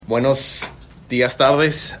Buenos días,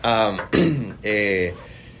 tardes. No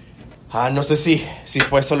sé si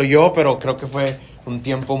fue solo yo, pero creo que fue un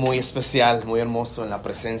tiempo muy especial, muy hermoso en la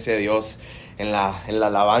presencia de Dios, en la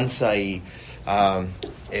alabanza y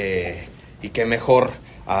qué mejor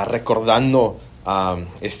recordando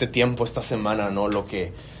este tiempo, esta semana, ¿no? Lo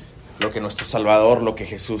que nuestro Salvador, lo que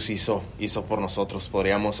Jesús hizo por nosotros.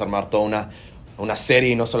 Podríamos armar toda una serie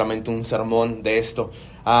y no solamente un sermón de esto.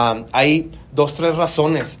 Hay 2-3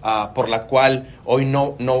 razones por la cual hoy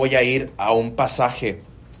no voy a ir a un pasaje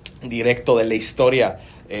directo de la historia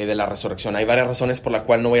de la resurrección. Hay varias razones por la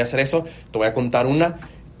cual no voy a hacer eso. Te voy a contar una,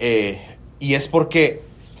 y es porque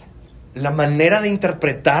la manera de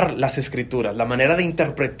interpretar las Escrituras, la manera de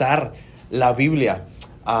interpretar la Biblia,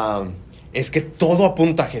 es que todo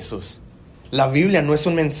apunta a Jesús. La Biblia no es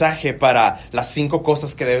un mensaje para las 5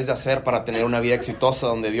 cosas que debes de hacer para tener una vida exitosa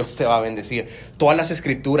donde Dios te va a bendecir. Todas las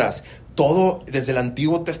Escrituras, todo desde el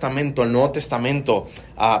Antiguo Testamento al Nuevo Testamento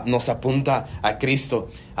nos apunta a Cristo.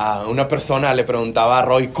 Una persona le preguntaba a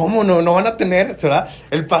Roy, ¿cómo no van a tener, ¿verdad?,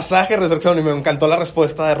 el pasaje de resurrección? Y me encantó la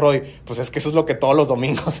respuesta de Roy. Pues es que eso es lo que todos los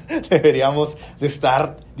domingos deberíamos de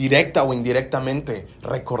estar directa o indirectamente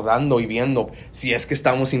recordando y viendo, si es que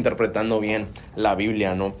estamos interpretando bien la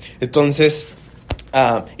Biblia, ¿no? Entonces,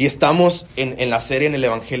 y estamos en la serie en el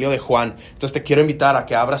Evangelio de Juan. Entonces te quiero invitar a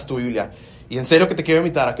que abras tu Biblia. Y en serio que te quiero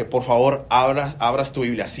invitar a que por favor abras tu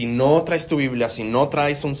Biblia. Si no traes tu Biblia, si no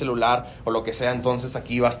traes un celular o lo que sea, entonces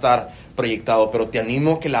aquí va a estar proyectado. Pero te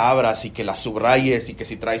animo a que la abras y que la subrayes, y que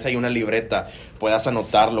si traes ahí una libreta puedas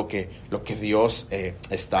anotar lo que Dios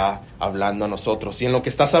está hablando a nosotros. Y en lo que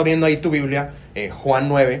estás abriendo ahí tu Biblia, Juan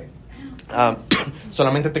 9,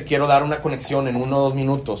 solamente te quiero dar una conexión en 1 o 2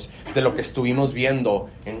 minutos de lo que estuvimos viendo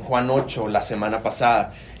en Juan 8 la semana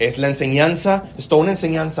pasada. Es la enseñanza, es toda una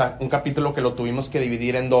enseñanza, un capítulo que lo tuvimos que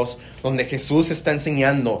dividir en 2, donde Jesús está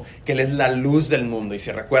enseñando que Él es la luz del mundo. Y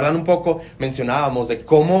si recuerdan un poco, mencionábamos de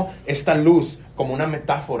cómo esta luz, como una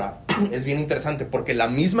metáfora, es bien interesante, porque la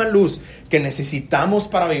misma luz que necesitamos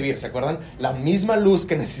para vivir, ¿se acuerdan? La misma luz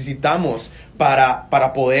que necesitamos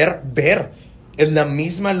para poder ver, es la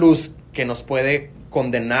misma luz que nos puede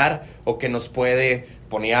condenar o que nos puede,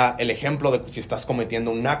 ponía el ejemplo de si estás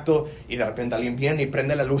cometiendo un acto y de repente alguien viene y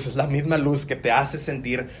prende la luz, es la misma luz que te hace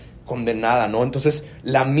sentir condenada, ¿no? Entonces,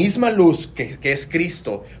 la misma luz que es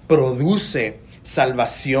Cristo produce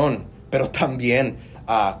salvación, pero también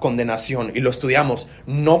condenación. Y lo estudiamos,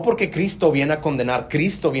 no porque Cristo viene a condenar,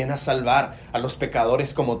 Cristo viene a salvar a los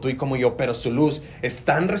pecadores como tú y como yo, pero su luz es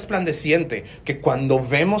tan resplandeciente que cuando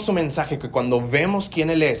vemos su mensaje, que cuando vemos quién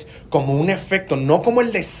Él es, como un efecto, no como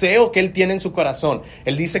el deseo que Él tiene en su corazón.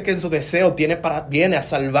 Él dice que en su deseo viene a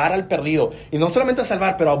salvar al perdido, y no solamente a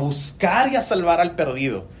salvar, pero a buscar y a salvar al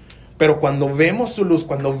perdido. Pero cuando vemos su luz,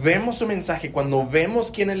 cuando vemos su mensaje, cuando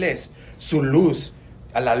vemos quién Él es, su luz,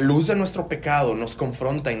 a la luz de nuestro pecado, nos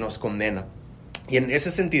confronta y nos condena. Y en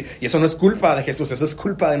ese sentido, y eso no es culpa de Jesús, eso es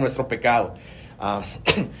culpa de nuestro pecado.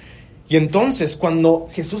 Y entonces, cuando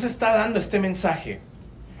Jesús está dando este mensaje,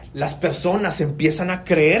 las personas empiezan a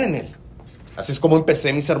creer en Él. Así es como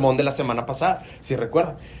empecé mi sermón de la semana pasada, si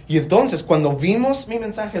recuerdan. Y entonces, cuando vimos mi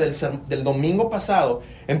mensaje del domingo pasado,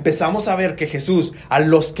 empezamos a ver que Jesús, a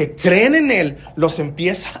los que creen en Él, los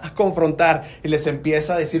empieza a confrontar y les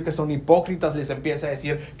empieza a decir que son hipócritas, les empieza a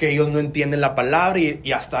decir que ellos no entienden la palabra,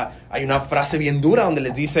 y hasta hay una frase bien dura donde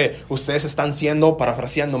les dice, ustedes están siendo,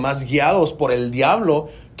 parafraseando, más guiados por el diablo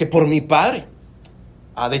que por mi Padre.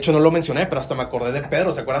 De hecho no lo mencioné, pero hasta me acordé de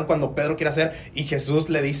Pedro. ¿Se acuerdan cuando Pedro quiere hacer? Y Jesús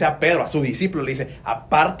le dice a Pedro, a su discípulo, le dice,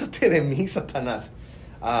 apártate de mí, Satanás.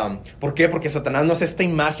 ¿Por qué? Porque Satanás no es esta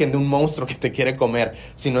imagen de un monstruo que te quiere comer,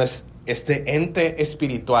 sino es este ente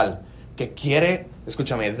espiritual que quiere,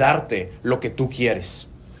 escúchame, darte lo que tú quieres.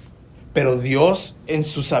 Pero Dios, en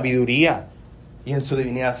su sabiduría y en su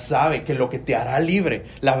divinidad, sabe que lo que te hará libre,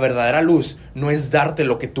 la verdadera luz, no es darte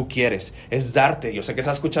lo que tú quieres, es darte, yo sé que se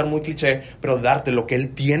va a escuchar muy cliché, pero darte lo que Él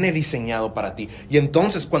tiene diseñado para ti. Y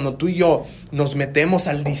entonces cuando tú y yo nos metemos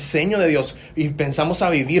al diseño de Dios y pensamos a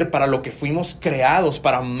vivir para lo que fuimos creados,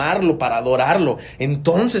 para amarlo, para adorarlo,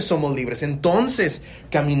 entonces somos libres, entonces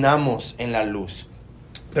caminamos en la luz.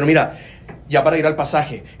 Pero mira, ya para ir al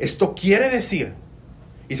pasaje, esto quiere decir,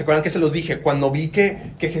 y se acuerdan que se los dije, cuando vi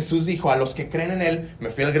que Jesús dijo a los que creen en Él,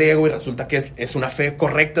 me fui al griego y resulta que es una fe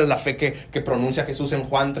correcta, es la fe que pronuncia Jesús en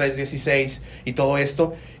Juan 3:16 y todo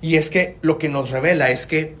esto. Y es que lo que nos revela es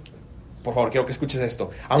que, por favor, quiero que escuches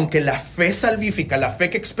esto, aunque la fe salvífica, la fe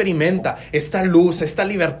que experimenta esta luz, esta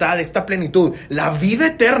libertad, esta plenitud, la vida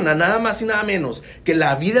eterna, nada más y nada menos que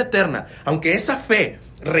la vida eterna, aunque esa fe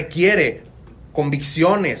requiere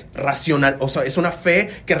convicciones racional, o sea, es una fe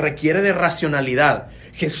que requiere de racionalidad.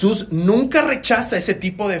 Jesús nunca rechaza ese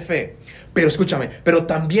tipo de fe. Pero escúchame, pero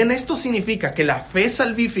también esto significa que la fe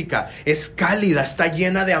salvífica es cálida, está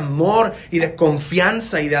llena de amor y de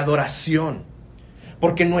confianza y de adoración.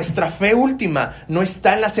 Porque nuestra fe última no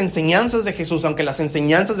está en las enseñanzas de Jesús, aunque las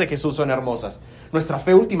enseñanzas de Jesús son hermosas. Nuestra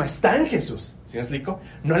fe última está en Jesús. ¿Sí me explico?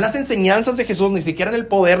 No en las enseñanzas de Jesús, ni siquiera en el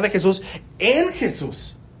poder de Jesús, en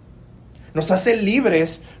Jesús. Nos hace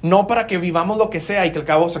libres, no para que vivamos lo que sea y que al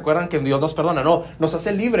cabo se acuerdan que Dios nos perdona. No, nos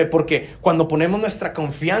hace libre porque cuando ponemos nuestra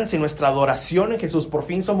confianza y nuestra adoración en Jesús, por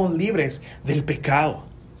fin somos libres del pecado.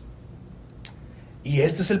 Y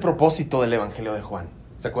este es el propósito del Evangelio de Juan.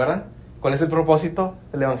 ¿Se acuerdan? ¿Cuál es el propósito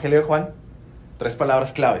del Evangelio de Juan? 3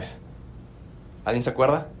 palabras claves. ¿Alguien se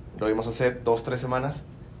acuerda? Lo vimos hace 2-3 semanas.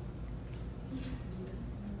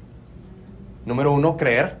 Número 1,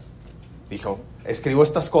 creer. Dijo, escribo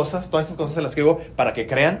estas cosas, todas estas cosas se las escribo para que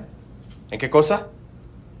crean. ¿En qué cosa?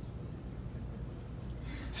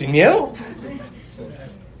 Sin miedo.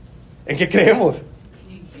 ¿En qué creemos?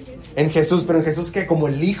 En Jesús, pero en Jesús que como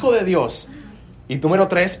el Hijo de Dios. Y número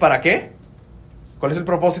 3, ¿para qué? ¿Cuál es el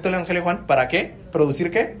propósito del Evangelio de Juan? ¿Para qué?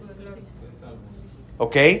 ¿Producir qué?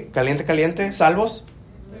 Ok, caliente, salvos.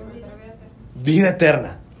 Vida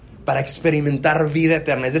eterna. Para experimentar vida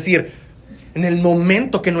eterna. Es decir, en el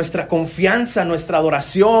momento que nuestra confianza, nuestra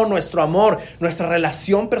adoración, nuestro amor, nuestra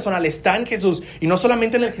relación personal está en Jesús, y no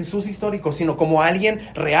solamente en el Jesús histórico, sino como alguien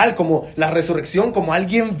real, como la resurrección, como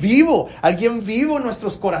alguien vivo en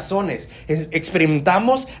nuestros corazones,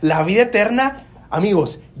 experimentamos la vida eterna,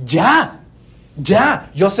 amigos, ya,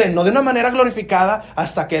 yo sé, no de una manera glorificada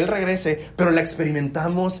hasta que Él regrese, pero la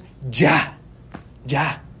experimentamos ya.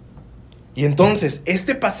 Y entonces,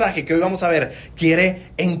 este pasaje que hoy vamos a ver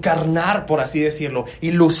quiere encarnar, por así decirlo,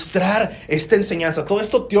 ilustrar esta enseñanza, todo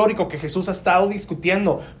esto teórico que Jesús ha estado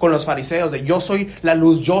discutiendo con los fariseos, de yo soy la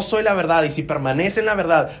luz, yo soy la verdad, y si permanecen en la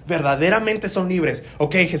verdad, verdaderamente son libres.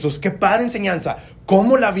 Ok, Jesús, qué padre enseñanza,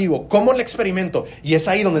 ¿cómo la vivo? ¿Cómo la experimento? Y es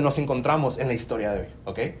ahí donde nos encontramos en la historia de hoy,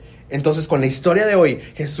 ¿ok? Entonces, con la historia de hoy,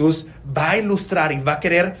 Jesús va a ilustrar y va a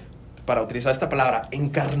querer, para utilizar esta palabra,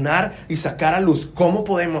 encarnar y sacar a luz cómo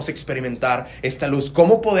podemos experimentar esta luz,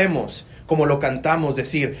 cómo podemos, como lo cantamos,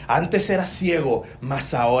 decir, antes era ciego,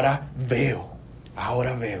 mas ahora veo.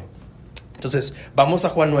 Entonces, vamos a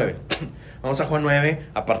Juan 9. Vamos a Juan 9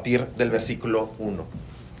 a partir del versículo 1.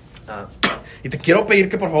 Y te quiero pedir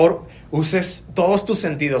que por favor uses todos tus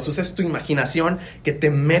sentidos, uses tu imaginación, que te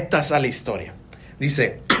metas a la historia.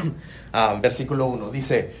 Dice, versículo 1,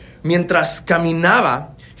 dice, mientras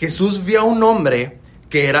caminaba, Jesús vio a un hombre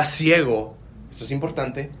que era ciego, esto es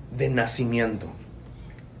importante, de nacimiento.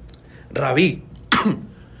 Rabí,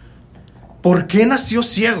 ¿por qué nació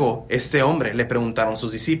ciego este hombre?, le preguntaron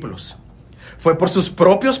sus discípulos. ¿Fue por sus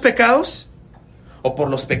propios pecados o por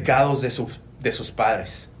los pecados de sus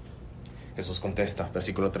padres? Jesús contesta,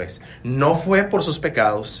 versículo 3, no fue por sus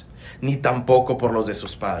pecados, ni tampoco por los de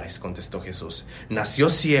sus padres, contestó Jesús. Nació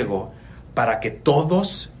ciego para que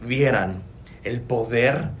todos vieran el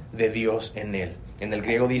poder de Dios en él. En el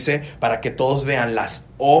griego dice, para que todos vean las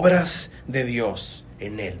obras de Dios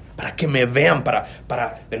en él. Para que me vean,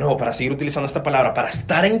 para seguir utilizando esta palabra, para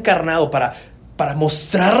estar encarnado, para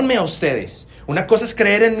mostrarme a ustedes. Una cosa es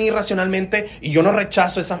creer en mí racionalmente, y yo no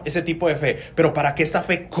rechazo ese tipo de fe, pero para que esta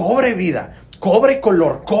fe cobre vida, cobre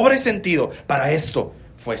color, cobre sentido, para esto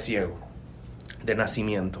fue ciego de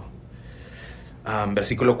nacimiento.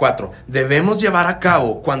 Versículo 4, debemos llevar a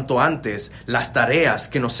cabo cuanto antes las tareas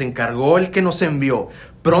que nos encargó el que nos envió.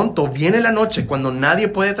 Pronto viene la noche cuando nadie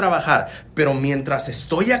puede trabajar, pero mientras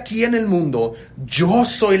estoy aquí en el mundo, yo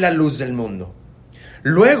soy la luz del mundo.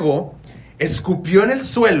 Luego escupió en el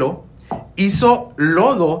suelo, hizo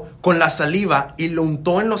lodo con la saliva y lo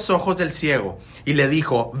untó en los ojos del ciego y le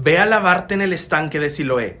dijo, ve a lavarte en el estanque de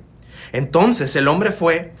Siloé. Entonces el hombre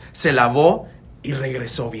fue, se lavó y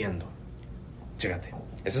regresó viendo. Chécate,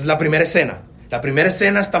 esa es la primera escena. La primera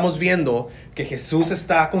escena estamos viendo que Jesús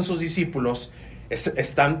está con sus discípulos, se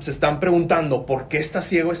están preguntando por qué está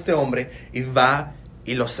ciego este hombre, y va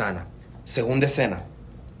y lo sana. Segunda escena,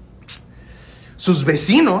 sus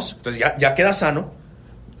vecinos, entonces ya queda sano,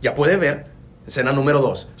 ya puede ver. Escena número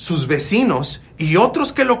 2, sus vecinos y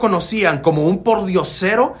otros que lo conocían como un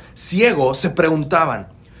pordiosero ciego se preguntaban,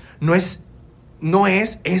 ¿no es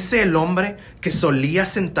ese el hombre que solía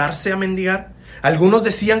sentarse a mendigar? Algunos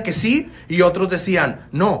decían que sí y otros decían,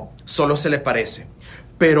 no, solo se le parece.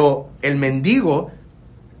 Pero el mendigo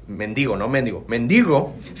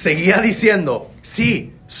seguía diciendo,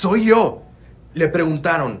 sí, soy yo. Le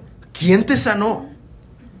preguntaron, ¿quién te sanó?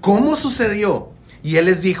 ¿Cómo sucedió? Y él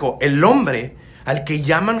les dijo, el hombre al que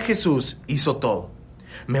llaman Jesús hizo todo.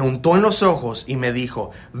 Me untó en los ojos y me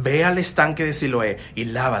dijo: ve al estanque de Siloé y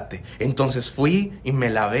lávate. Entonces fui y me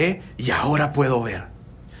lavé y ahora puedo ver.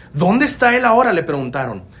 ¿Dónde está él ahora?, le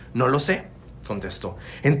preguntaron. No lo sé, contestó.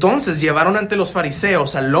 Entonces llevaron ante los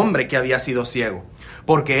fariseos al hombre que había sido ciego,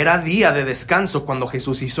 porque era día de descanso cuando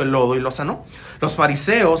Jesús hizo el lodo y lo sanó. Los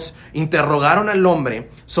fariseos interrogaron al hombre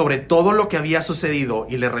sobre todo lo que había sucedido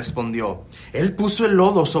y le respondió: él puso el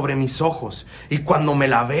lodo sobre mis ojos y cuando me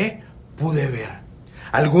lavé pude ver.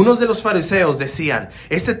 Algunos de los fariseos decían: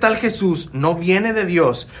 este tal Jesús no viene de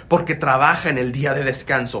Dios porque trabaja en el día de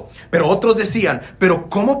descanso. Pero otros decían: pero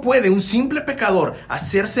 ¿cómo puede un simple pecador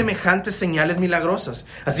hacer semejantes señales milagrosas?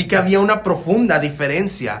 Así que había una profunda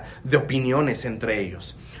diferencia de opiniones entre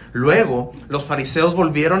ellos. Luego los fariseos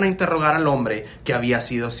volvieron a interrogar al hombre que había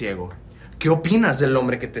sido ciego. ¿Qué opinas del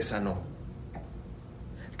hombre que te sanó?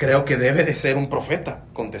 Creo que debe de ser un profeta,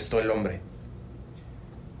 contestó el hombre.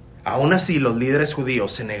 Aún así, los líderes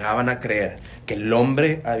judíos se negaban a creer que el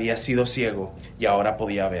hombre había sido ciego y ahora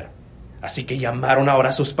podía ver. Así que llamaron ahora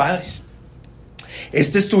a sus padres.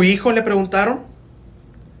 ¿Este es tu hijo?, le preguntaron.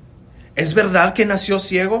 ¿Es verdad que nació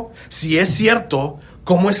ciego? Si es cierto,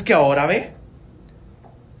 ¿cómo es que ahora ve?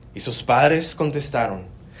 Y sus padres contestaron: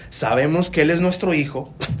 sabemos que él es nuestro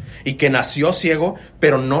hijo y que nació ciego,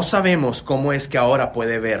 pero no sabemos cómo es que ahora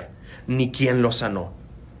puede ver, ni quién lo sanó.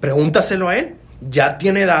 Pregúntaselo a él. Ya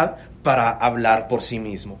tiene edad para hablar por sí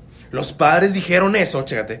mismo. Los padres dijeron eso,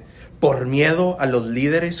 chécate, por miedo a los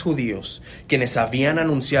líderes judíos, quienes habían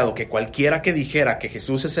anunciado que cualquiera que dijera que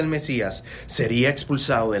Jesús es el Mesías sería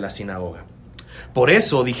expulsado de la sinagoga. Por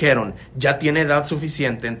eso dijeron: ya tiene edad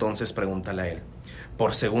suficiente, entonces pregúntale a él.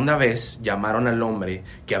 Por segunda vez llamaron al hombre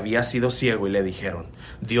que había sido ciego y le dijeron: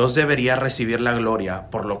 Dios debería recibir la gloria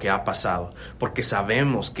por lo que ha pasado, porque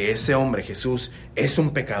sabemos que ese hombre Jesús es un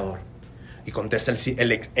pecador. Y contesta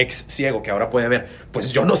el ex ciego, que ahora puede ver: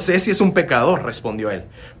 pues yo no sé si es un pecador, respondió él,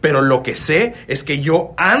 pero lo que sé es que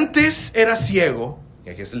yo antes era ciego, y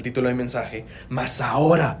aquí es el título del mensaje, mas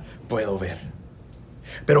ahora puedo ver.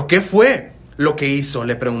 ¿Pero qué fue lo que hizo?,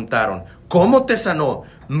 le preguntaron. ¿Cómo te sanó?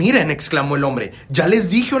 Miren, exclamó el hombre, ya les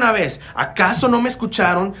dije una vez, ¿acaso no me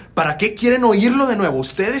escucharon? ¿Para qué quieren oírlo de nuevo?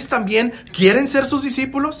 ¿Ustedes también quieren ser sus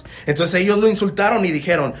discípulos? Entonces ellos lo insultaron y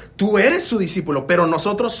dijeron: tú eres su discípulo, pero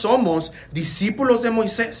nosotros somos discípulos de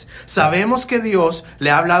Moisés. Sabemos que Dios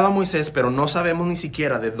le ha hablado a Moisés, pero no sabemos ni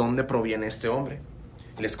siquiera de dónde proviene este hombre.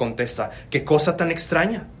 Y les contesta: ¿qué cosa tan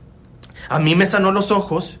extraña? A mí me sanó los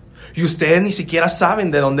ojos y ustedes ni siquiera saben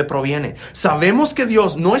de dónde proviene. Sabemos que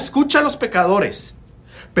Dios no escucha a los pecadores,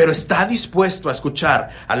 pero está dispuesto a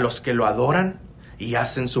escuchar a los que lo adoran y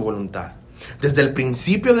hacen su voluntad. Desde el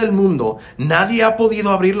principio del mundo, nadie ha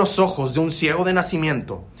podido abrir los ojos de un ciego de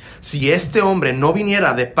nacimiento. Si este hombre no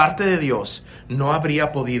viniera de parte de Dios, no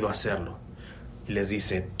habría podido hacerlo. Y les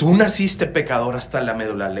dice: tú naciste pecador hasta la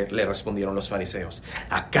médula, le respondieron los fariseos.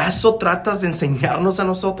 ¿Acaso tratas de enseñarnos a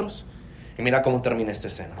nosotros? Y mira cómo termina esta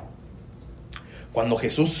escena. Cuando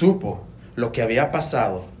Jesús supo lo que había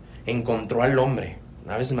pasado, encontró al hombre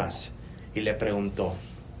una vez más y le preguntó: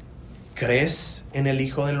 ¿crees en el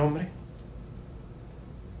Hijo del Hombre?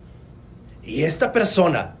 Y esta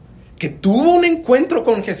persona que tuvo un encuentro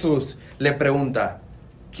con Jesús le pregunta: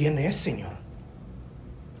 ¿quién es, Señor?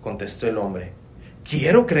 Contestó el hombre: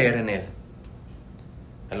 quiero creer en él.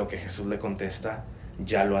 A lo que Jesús le contesta: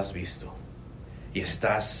 ya lo has visto y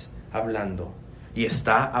está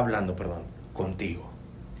hablando contigo.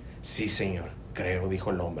 Sí, Señor, creo,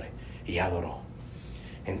 dijo el hombre, y adoró.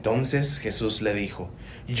 Entonces Jesús le dijo: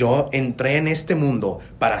 yo entré en este mundo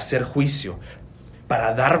para hacer juicio,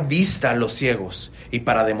 para dar vista a los ciegos y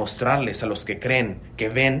para demostrarles a los que creen, que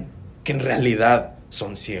ven, que en realidad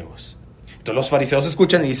son ciegos. Entonces los fariseos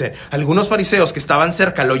escuchan y dicen: algunos fariseos que estaban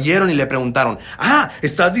cerca lo oyeron y le preguntaron: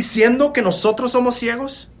 ¿estás diciendo que nosotros somos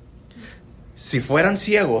ciegos? Si fueran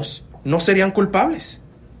ciegos, no serían culpables,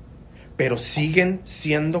 pero siguen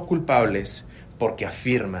siendo culpables porque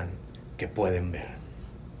afirman que pueden ver.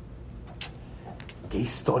 ¡Qué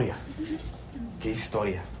historia! ¡Qué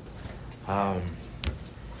historia!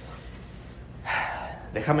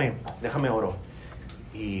 Déjame oro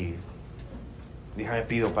y déjame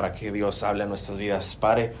pido para que Dios hable a nuestras vidas.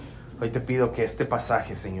 Padre, hoy te pido que este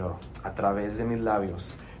pasaje, Señor, a través de mis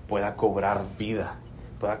labios pueda cobrar vida,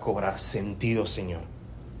 pueda cobrar sentido, Señor,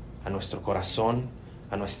 a nuestro corazón,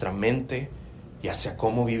 a nuestra mente y hacia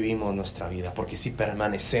cómo vivimos nuestra vida. Porque si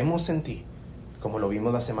permanecemos en ti, como lo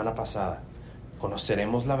vimos la semana pasada,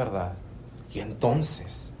 conoceremos la verdad y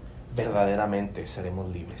entonces verdaderamente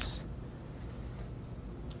seremos libres.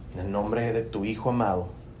 En el nombre de tu Hijo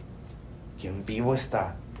amado, quien vivo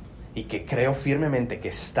está y que creo firmemente que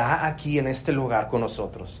está aquí en este lugar con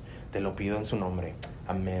nosotros. Te lo pido en su nombre.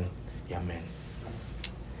 Amén y amén.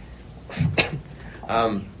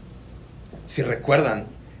 Si recuerdan,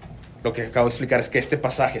 lo que acabo de explicar es que este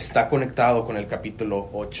pasaje está conectado con el capítulo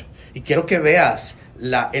 8. Y quiero que veas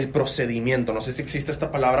el procedimiento. No sé si existe esta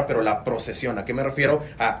palabra, pero la procesión. ¿A qué me refiero?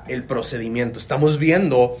 A el procedimiento. Estamos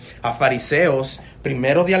viendo a fariseos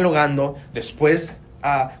primero dialogando, después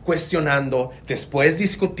cuestionando, después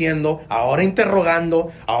discutiendo, ahora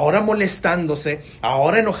interrogando, ahora molestándose,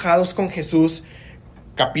 ahora enojados con Jesús.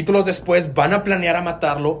 Capítulos después van a planear a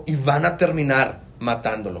matarlo y van a terminar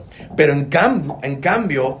matándolo. Pero en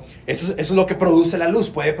cambio, eso es lo que produce la luz.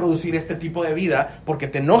 Puede producir este tipo de vida porque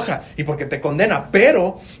te enoja y porque te condena.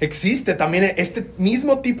 Pero existe también este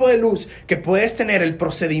mismo tipo de luz que puedes tener, el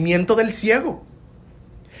procedimiento del ciego.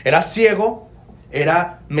 Era ciego,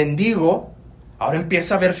 era mendigo, ahora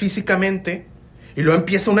empieza a ver físicamente y luego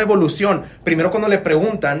empieza una evolución. Primero cuando le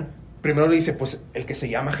preguntan, primero le dice, pues el que se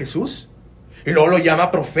llama Jesús. Y luego lo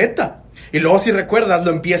llama profeta. Y luego, si recuerdas,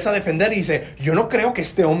 lo empieza a defender y dice, yo no creo que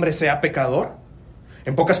este hombre sea pecador.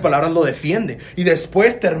 En pocas palabras lo defiende. Y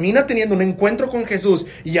después termina teniendo un encuentro con Jesús.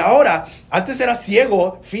 Y ahora, antes era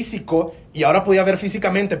ciego físico y ahora podía ver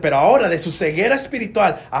físicamente. Pero ahora, de su ceguera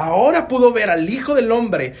espiritual, ahora pudo ver al Hijo del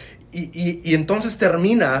Hombre. Y entonces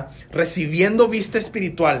termina recibiendo vista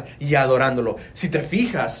espiritual y adorándolo. Si te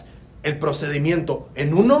fijas, el procedimiento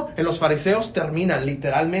en los fariseos termina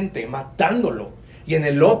literalmente matándolo, y en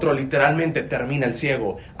el otro literalmente termina el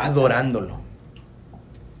ciego adorándolo.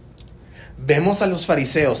 Vemos a los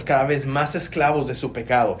fariseos cada vez más esclavos de su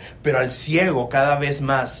pecado, pero al ciego cada vez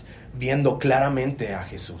más viendo claramente a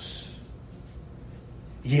Jesús.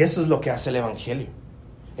 Y eso es lo que hace el Evangelio.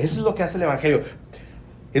 Eso es lo que hace el Evangelio.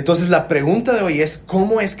 Entonces la pregunta de hoy es,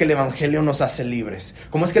 ¿cómo es que el Evangelio nos hace libres?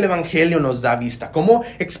 ¿Cómo es que el Evangelio nos da vista? ¿Cómo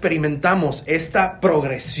experimentamos esta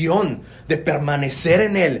progresión de permanecer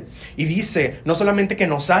en Él? Y dice, no solamente que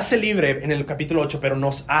nos hace libre en el capítulo 8, pero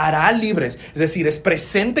nos hará libres. Es decir, es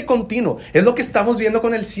presente continuo. Es lo que estamos viendo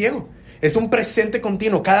con el ciego. Es un presente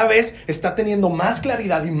continuo. Cada vez está teniendo más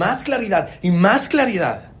claridad y más claridad y más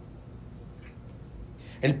claridad.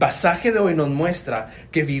 El pasaje de hoy nos muestra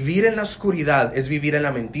que vivir en la oscuridad es vivir en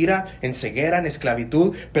la mentira, en ceguera, en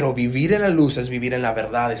esclavitud, pero vivir en la luz es vivir en la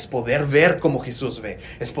verdad, es poder ver como Jesús ve,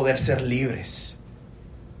 es poder ser libres.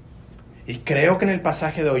 Y creo que en el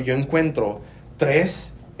pasaje de hoy yo encuentro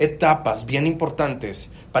 3 etapas bien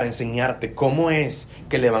importantes para enseñarte cómo es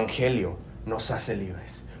que el Evangelio nos hace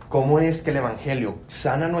libres, cómo es que el Evangelio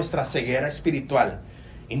sana nuestra ceguera espiritual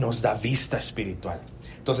y nos da vista espiritual.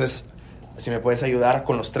 Entonces, si me puedes ayudar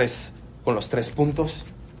con los tres puntos.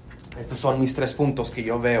 Estos son mis 3 puntos que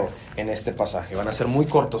yo veo en este pasaje. Van a ser muy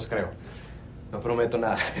cortos, creo. No prometo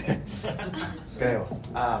nada. Creo.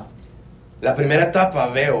 La primera etapa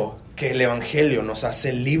veo que el Evangelio nos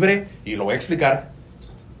hace libre, y lo voy a explicar,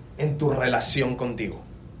 en tu relación contigo.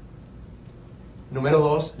 Número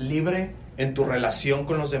 2, libre en tu relación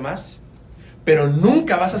con los demás. Pero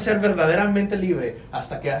nunca vas a ser verdaderamente libre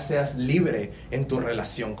hasta que seas libre en tu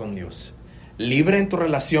relación con Dios. Libre en tu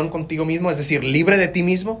relación contigo mismo, es decir, libre de ti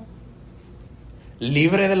mismo,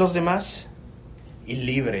 libre de los demás y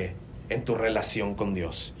libre en tu relación con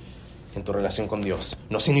Dios. En tu relación con Dios.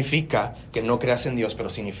 No significa que no creas en Dios,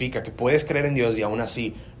 pero significa que puedes creer en Dios y aún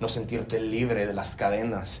así no sentirte libre de las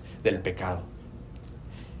cadenas del pecado.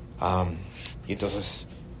 Y entonces,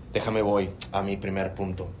 voy a mi primer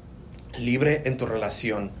punto. Libre en tu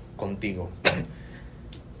relación contigo.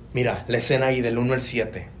 Mira, la escena ahí del 1 al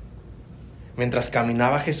 7. Mientras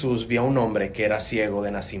caminaba Jesús, vio a un hombre que era ciego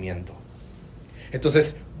de nacimiento.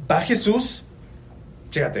 Entonces, va Jesús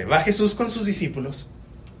con sus discípulos.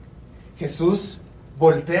 Jesús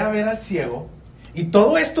voltea a ver al ciego. Y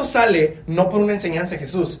todo esto sale no por una enseñanza de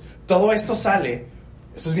Jesús. Todo esto sale,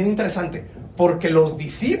 esto es bien interesante, porque los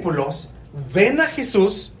discípulos ven a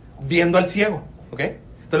Jesús viendo al ciego. ¿Ok?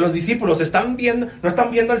 Entonces los discípulos no están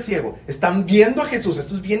viendo al ciego, están viendo a Jesús.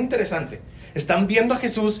 Esto es bien interesante. Están viendo a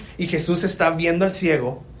Jesús y Jesús está viendo al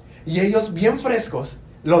ciego. Y ellos, bien frescos,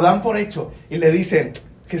 lo dan por hecho y le dicen,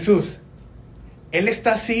 Jesús, ¿él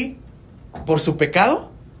está así por su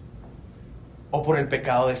pecado o por el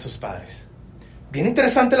pecado de sus padres? Bien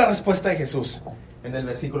interesante la respuesta de Jesús en el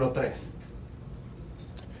versículo 3.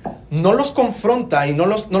 No los confronta y no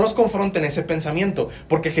los confronta en ese pensamiento,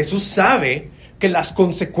 porque Jesús sabe que las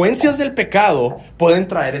consecuencias del pecado pueden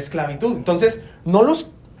traer esclavitud. Entonces, no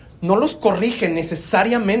los corrige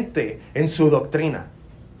necesariamente en su doctrina,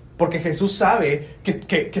 porque Jesús sabe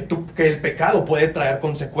que el pecado puede traer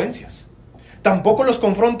consecuencias. Tampoco los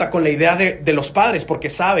confronta con la idea de los padres, porque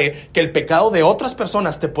sabe que el pecado de otras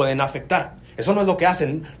personas te pueden afectar. Eso no es lo que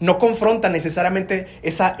hacen. No confronta necesariamente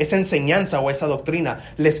esa enseñanza o esa doctrina.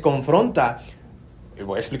 Les confronta,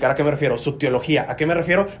 voy a explicar a qué me refiero, su teología. ¿A qué me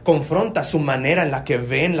refiero? Confronta su manera en la que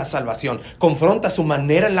ven la salvación. Confronta su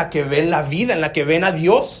manera en la que ven la vida, en la que ven a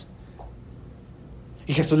Dios.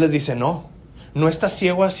 Y Jesús les dice, no estás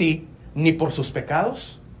ciego así ni por sus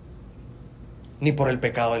pecados, ni por el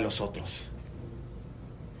pecado de los otros.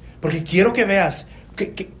 Porque quiero que veas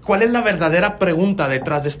cuál es la verdadera pregunta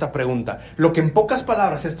detrás de esta pregunta. Lo que en pocas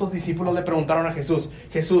palabras estos discípulos le preguntaron a Jesús: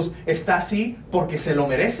 Jesús, ¿está así porque se lo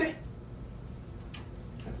merece?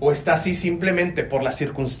 ¿O está así simplemente por las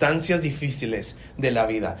circunstancias difíciles de la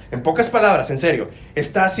vida? En pocas palabras, en serio,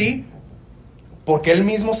 ¿está así porque él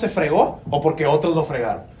mismo se fregó o porque otros lo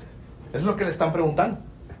fregaron? Eso es lo que le están preguntando.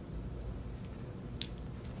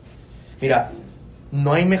 Mira,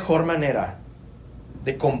 no hay mejor manera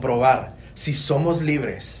de comprobar si somos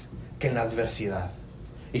libres que en la adversidad.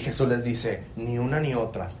 Y Jesús les dice, ni una ni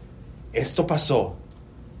otra. Esto pasó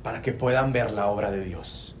para que puedan ver la obra de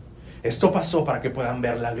Dios. Esto pasó para que puedan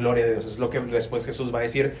ver la gloria de Dios. Es lo que después Jesús va a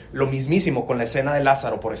decir, lo mismísimo con la escena de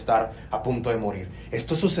Lázaro por estar a punto de morir.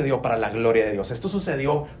 Esto sucedió para la gloria de Dios. Esto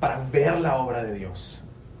sucedió para ver la obra de Dios.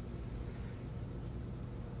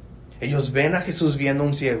 Ellos ven a Jesús viendo a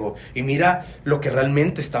un ciego y mira lo que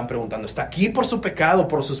realmente están preguntando. ¿Está aquí por su pecado o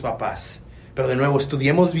por sus papás? Pero de nuevo,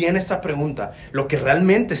 estudiemos bien esta pregunta. Lo que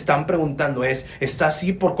realmente están preguntando es, ¿está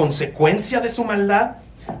así por consecuencia de su maldad?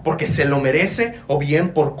 ¿Porque se lo merece? ¿O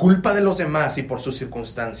bien por culpa de los demás y por sus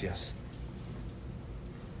circunstancias?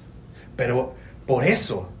 Pero por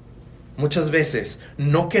eso, muchas veces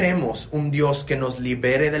no queremos un Dios que nos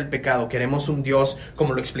libere del pecado. Queremos un Dios,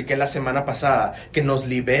 como lo expliqué la semana pasada, que nos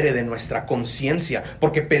libere de nuestra conciencia.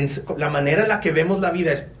 Porque la manera en la que vemos la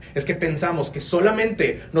vida es que pensamos que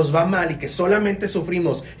solamente nos va mal y que solamente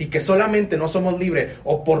sufrimos y que solamente no somos libres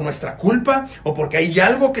o por nuestra culpa o porque hay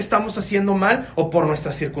algo que estamos haciendo mal o por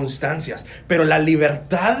nuestras circunstancias. Pero la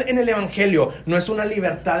libertad en el Evangelio no es una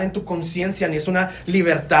libertad en tu conciencia ni es una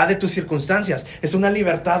libertad de tus circunstancias. Es una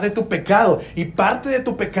libertad de tu pecado. Y parte de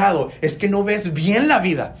tu pecado es que no ves bien la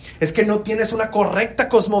vida. Es que no tienes una correcta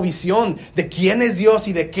cosmovisión de quién es Dios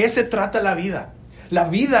y de qué se trata la vida. La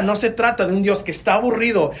vida no se trata de un Dios que está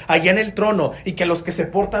aburrido allá en el trono y que a los que se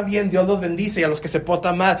portan bien Dios los bendice y a los que se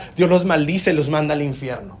portan mal Dios los maldice y los manda al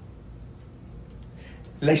infierno.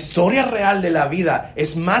 La historia real de la vida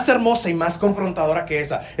es más hermosa y más confrontadora que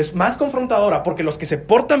esa. Es más confrontadora porque los que se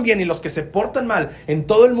portan bien y los que se portan mal en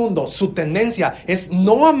todo el mundo, su tendencia es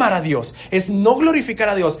no amar a Dios, es no glorificar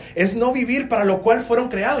a Dios, es no vivir para lo cual fueron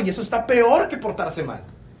creados, y eso está peor que portarse mal.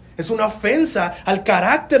 Es una ofensa al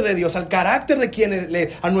carácter de Dios, al carácter de quien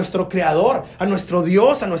es, a nuestro Creador, a nuestro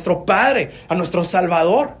Dios, a nuestro Padre, a nuestro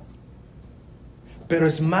Salvador. Pero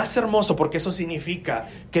es más hermoso porque eso significa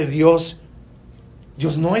que Dios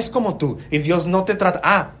no es como tú. Y Dios no te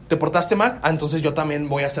trata, ¿te portaste mal? Entonces yo también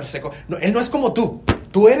voy a ser seco. No, Él no es como tú.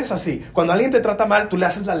 Tú eres así. Cuando alguien te trata mal, tú le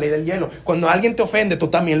haces la ley del hielo. Cuando alguien te ofende, tú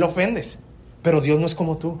también lo ofendes. Pero Dios no es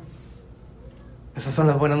como tú. Esas son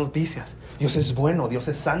las buenas noticias. Dios es bueno, Dios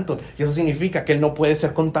es santo. Y eso significa que Él no puede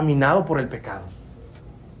ser contaminado por el pecado.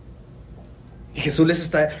 Y Jesús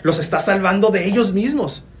los está salvando de ellos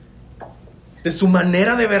mismos, de su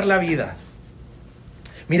manera de ver la vida.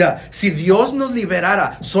 Mira, si Dios nos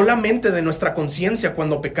liberara solamente de nuestra conciencia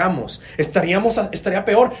cuando pecamos, estaría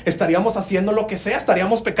peor, estaríamos haciendo lo que sea,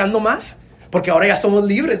 estaríamos pecando más. Porque ahora ya somos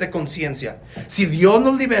libres de conciencia. Si Dios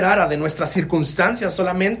nos liberara de nuestras circunstancias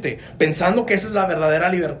solamente, pensando que esa es la verdadera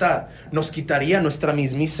libertad, nos quitaría nuestra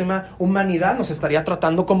mismísima humanidad, nos estaría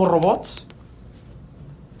tratando como robots.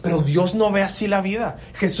 Pero Dios no ve así la vida.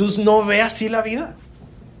 Jesús no ve así la vida.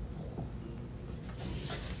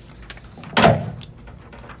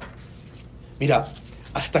 Mira,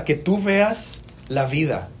 hasta que tú veas la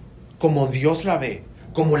vida como Dios la ve,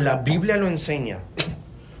 como la Biblia lo enseña,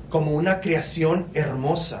 como una creación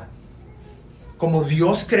hermosa, como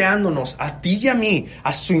Dios creándonos a ti y a mí,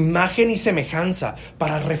 a su imagen y semejanza,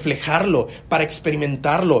 para reflejarlo, para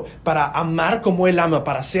experimentarlo, para amar como Él ama,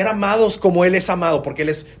 para ser amados como Él es amado, porque Él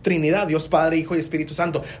es Trinidad, Dios Padre, Hijo y Espíritu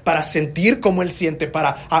Santo, para sentir como Él siente,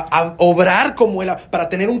 para obrar como Él, para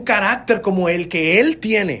tener un carácter como Él, que Él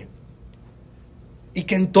tiene. Y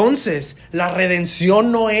que entonces la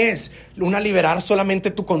redención no es una liberar solamente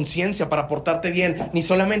tu conciencia para portarte bien, ni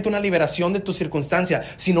solamente una liberación de tu circunstancia,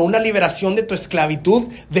 sino una liberación de tu esclavitud,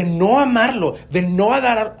 de no amarlo, de no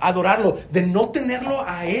adorarlo, de no tenerlo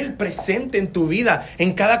a Él presente en tu vida,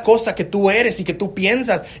 en cada cosa que tú eres y que tú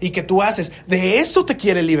piensas y que tú haces. De eso te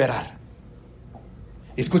quiere liberar.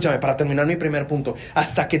 Escúchame, para terminar mi primer punto,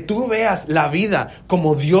 hasta que tú veas la vida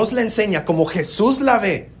como Dios la enseña, como Jesús la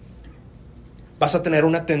ve, vas a tener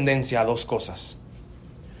una tendencia a dos cosas.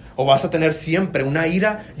 O vas a tener siempre una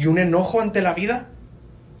ira y un enojo ante la vida.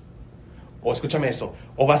 O escúchame esto,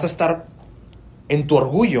 o vas a estar en tu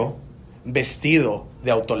orgullo vestido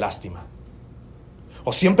de autolástima.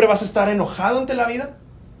 O siempre vas a estar enojado ante la vida.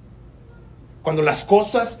 Cuando las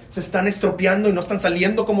cosas se están estropeando y no están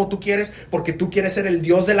saliendo como tú quieres, porque tú quieres ser el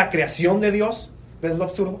Dios de la creación de Dios. ¿Ves lo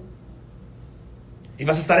absurdo? Y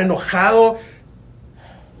vas a estar enojado,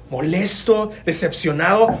 molesto,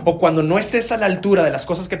 decepcionado, o cuando no estés a la altura de las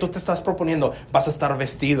cosas que tú te estás proponiendo, vas a estar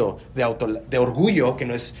vestido de orgullo, que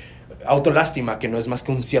no es autolástima, que no es más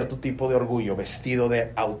que un cierto tipo de orgullo, vestido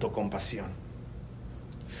de autocompasión.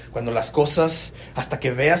 Cuando las cosas, hasta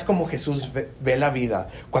que veas como Jesús ve la vida,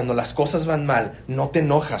 cuando las cosas van mal, no te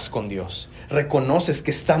enojas con Dios. Reconoces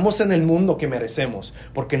que estamos en el mundo que merecemos,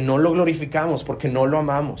 porque no lo glorificamos, porque no lo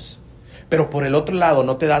amamos. Pero por el otro lado,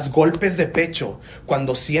 no te das golpes de pecho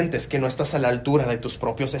cuando sientes que no estás a la altura de tus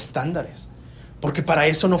propios estándares, porque para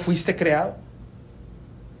eso no fuiste creado.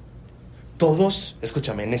 Todos,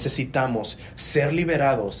 escúchame, necesitamos ser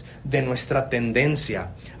liberados de nuestra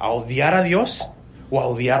tendencia a odiar a Dios o a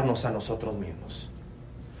odiarnos a nosotros mismos.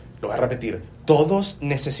 Lo voy a repetir. Todos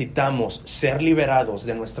necesitamos ser liberados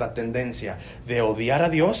de nuestra tendencia de odiar a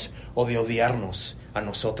Dios o de odiarnos a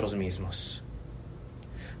nosotros mismos.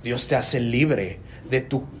 Dios te hace libre de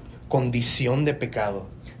tu condición de pecado,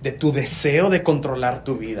 de tu deseo de controlar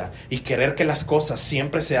tu vida y querer que las cosas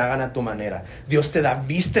siempre se hagan a tu manera. Dios te da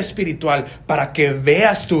vista espiritual para que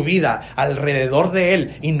veas tu vida alrededor de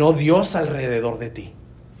Él y no Dios alrededor de ti.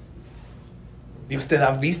 Dios te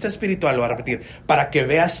da vista espiritual, lo voy a repetir, para que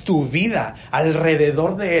veas tu vida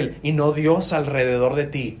alrededor de Él y no Dios alrededor de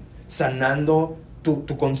ti, sanando tu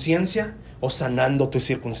conciencia o sanando tus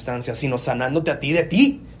circunstancias, sino sanándote a ti,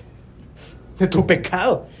 de tu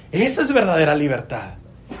pecado. Esa es verdadera libertad.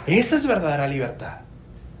 Esa es verdadera libertad.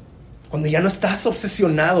 Cuando ya no estás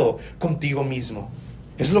obsesionado contigo mismo.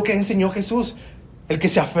 Es lo que enseñó Jesús. El que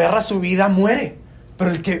se aferra a su vida muere,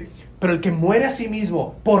 pero el que muere a sí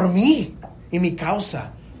mismo por mí y mi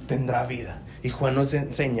causa tendrá vida. Y Juan nos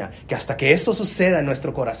enseña que hasta que esto suceda en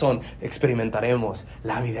nuestro corazón, experimentaremos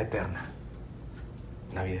la vida eterna.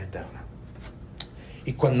 La vida eterna.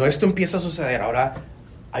 Y cuando esto empieza a suceder, ahora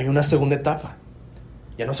hay una segunda etapa.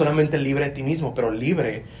 Ya no solamente libre de ti mismo, pero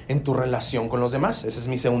libre en tu relación con los demás. Ese es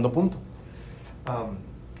mi segundo punto.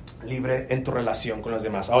 Libre en tu relación con los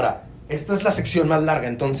demás. Ahora, esta es la sección más larga,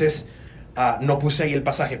 entonces no puse ahí el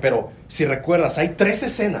pasaje, pero si recuerdas, hay tres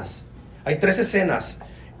escenas. Hay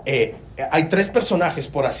tres personajes,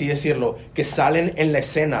 por así decirlo, que salen en la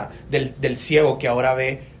escena del ciego que ahora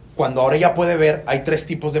ve. Cuando ahora ya puede ver, hay tres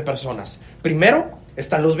tipos de personas. Primero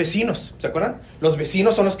están los vecinos, ¿se acuerdan? Los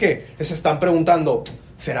vecinos son los que se están preguntando,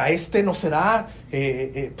 ¿será este? ¿No será?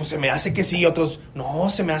 Pues se me hace que sí, otros, no,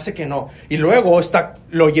 se me hace que no. Y luego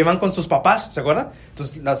lo llevan con sus papás, ¿se acuerdan?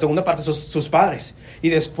 Entonces la segunda parte son sus padres. Y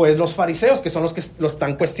después los fariseos, que son los que lo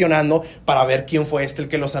están cuestionando para ver quién fue el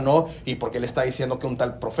que lo sanó y por qué le está diciendo que un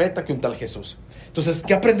tal profeta, que un tal Jesús. Entonces,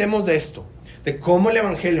 ¿qué aprendemos de esto? De cómo el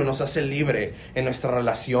evangelio nos hace libre en nuestra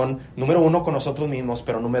relación, número 1, con nosotros mismos,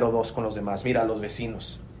 pero número 2, con los demás. Mira, los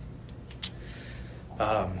vecinos.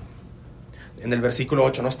 En el versículo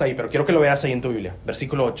 8, no está ahí, pero quiero que lo veas ahí en tu Biblia.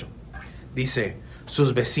 Versículo 8. Dice,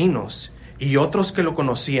 sus vecinos y otros que lo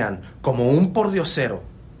conocían como un pordiosero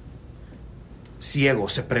ciego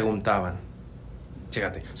se preguntaban.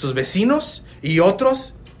 Fíjate, sus vecinos y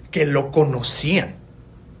otros que lo conocían.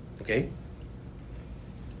 ¿Ok?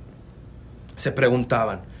 Se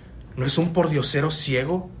preguntaban, ¿no es un pordiosero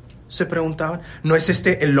ciego? Se preguntaban, ¿no es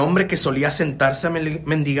este el hombre que solía sentarse a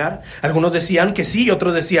mendigar? Algunos decían que sí,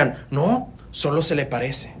 otros decían, no, solo se le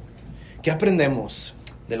parece. ¿Qué aprendemos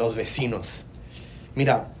de los vecinos?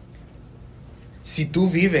 Mira, si tú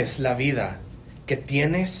vives la vida que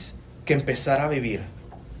tienes que empezar a vivir,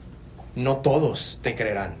 no todos te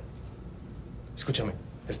creerán. Escúchame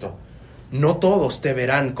esto. No todos te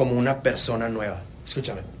verán como una persona nueva.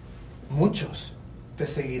 Escúchame. Muchos te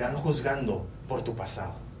seguirán juzgando por tu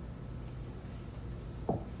pasado.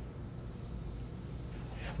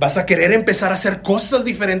 Vas a querer empezar a hacer cosas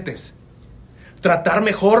diferentes. Tratar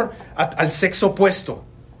mejor al sexo opuesto.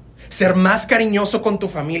 Ser más cariñoso con tu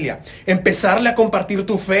familia. Empezarle a compartir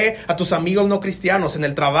tu fe a tus amigos no cristianos, en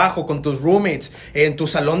el trabajo, con tus roommates, en tu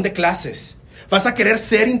salón de clases. Vas a querer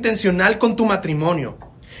ser intencional con tu matrimonio.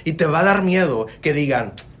 Y te va a dar miedo que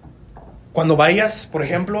digan, cuando vayas, por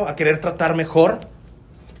ejemplo, a querer tratar mejor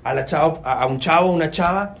a un chavo o una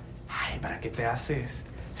chava, ay, ¿para qué te haces?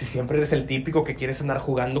 Si siempre eres el típico que quieres andar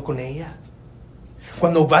jugando con ella.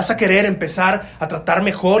 Cuando vas a querer empezar a tratar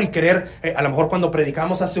mejor y querer, a lo mejor cuando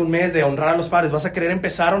predicamos hace un mes de honrar a los padres, vas a querer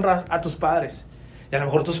empezar a honrar a tus padres. Y a lo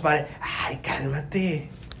mejor tus padres, ay, cálmate.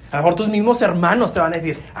 A lo mejor tus mismos hermanos te van a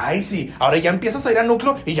decir, ay, sí, ahora ya empiezas a ir al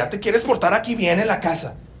núcleo y ya te quieres portar aquí bien en la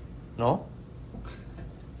casa. ¿No?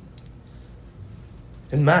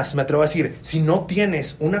 Es más, me atrevo a decir, si no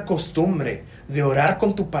tienes una costumbre de orar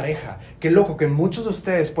con tu pareja, qué loco que muchos de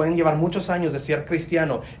ustedes pueden llevar muchos años de ser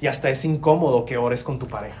cristiano y hasta es incómodo que ores con tu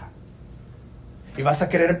pareja. Y vas a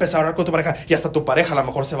querer empezar a orar con tu pareja y hasta tu pareja a lo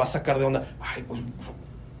mejor se va a sacar de onda. Ay,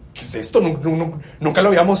 ¿qué es esto? Nunca lo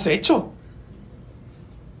habíamos hecho.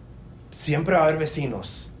 Siempre va a haber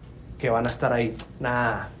vecinos que van a estar ahí.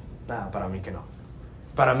 Nada, para mí que no.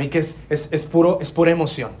 Para mí que es pura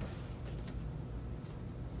emoción.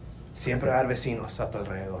 Siempre va a haber vecinos a tu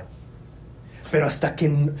alrededor.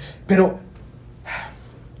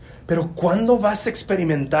 Pero ¿cuándo vas a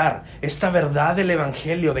experimentar esta verdad del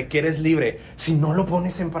evangelio de que eres libre si no lo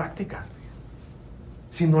pones en práctica?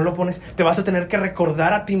 Si no lo pones, te vas a tener que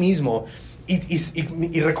recordar a ti mismo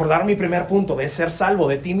y recordar mi primer punto de ser salvo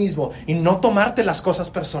de ti mismo y no tomarte las cosas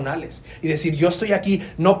personales y decir, yo estoy aquí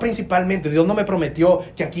no principalmente, Dios no me prometió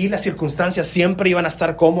que aquí las circunstancias siempre iban a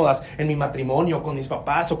estar cómodas en mi matrimonio, con mis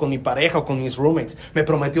papás o con mi pareja o con mis roommates. Me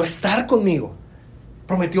prometió estar conmigo,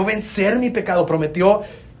 prometió vencer mi pecado, prometió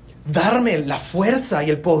darme la fuerza y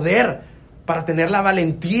el poder para tener la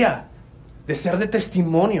valentía de ser de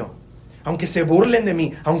testimonio, aunque se burlen de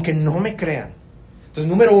mí, aunque no me crean. Entonces,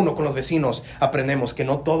 número 1, con los vecinos aprendemos que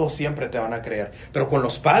no todos siempre te van a creer, pero con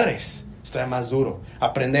los padres esto es más duro.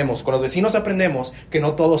 Con los vecinos aprendemos que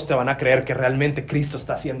no todos te van a creer que realmente Cristo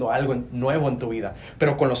está haciendo algo nuevo en tu vida,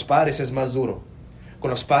 pero con los padres es más duro.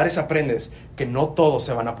 Con los padres aprendes que no todos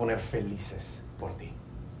se van a poner felices por ti.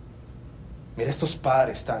 Mira estos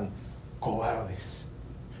padres tan cobardes.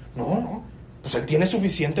 No, pues él tiene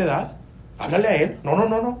suficiente edad, háblale a él.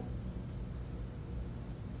 No.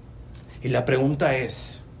 Y la pregunta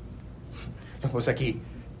es, pues aquí,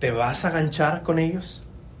 ¿te vas a aganchar con ellos?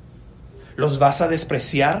 ¿Los vas a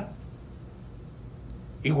despreciar?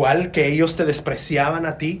 Igual que ellos te despreciaban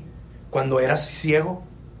a ti cuando eras ciego.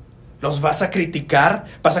 ¿Los vas a criticar?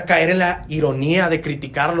 ¿Vas a caer en la ironía de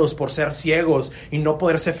criticarlos por ser ciegos y no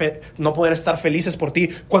poder estar felices por ti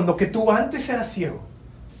cuando que tú antes eras ciego?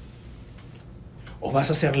 ¿O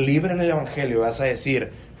vas a ser libre en el evangelio y vas a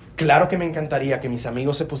decir, claro que me encantaría que mis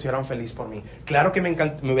amigos se pusieran feliz por mí. Claro que me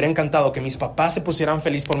hubiera encantado que mis papás se pusieran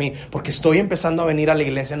feliz por mí, porque estoy empezando a venir a la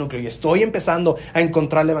iglesia núcleo y estoy empezando a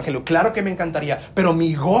encontrar el evangelio. Claro que me encantaría, pero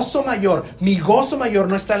mi gozo mayor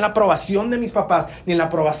no está en la aprobación de mis papás, ni en la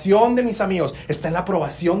aprobación de mis amigos. Está en la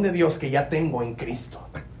aprobación de Dios que ya tengo en Cristo.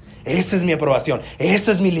 Esa es mi aprobación,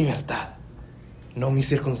 esa es mi libertad, no mis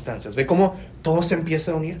circunstancias. ¿Ve cómo todo se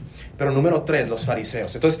empieza a unir? Pero número 3, los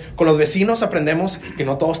fariseos. Entonces, con los vecinos aprendemos que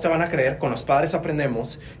no todos te van a creer. Con los padres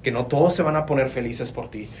aprendemos que no todos se van a poner felices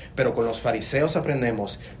por ti. Pero con los fariseos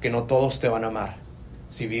aprendemos que no todos te van a amar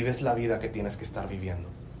si vives la vida que tienes que estar viviendo.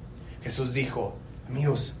 Jesús dijo,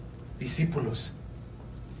 amigos, discípulos,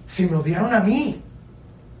 si me odiaron a mí,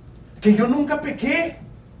 que yo nunca pequé,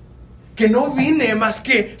 que no vine más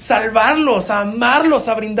que salvarlos, a amarlos,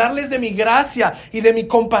 a brindarles de mi gracia y de mi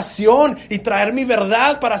compasión y traer mi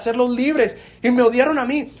verdad para hacerlos libres, y me odiaron a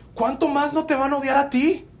mí, ¿cuánto más no te van a odiar a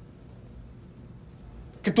ti?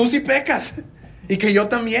 Que tú sí pecas y que yo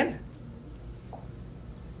también.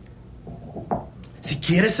 Si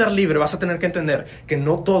quieres ser libre, vas a tener que entender que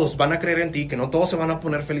no todos van a creer en ti, que no todos se van a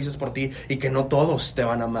poner felices por ti y que no todos te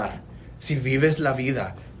van a amar si vives la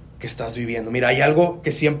vida que estás viviendo. Mira, hay algo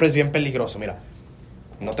que siempre es bien peligroso. Mira,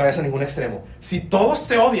 no te vayas a ningún extremo. Si todos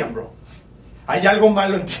te odian, bro, hay algo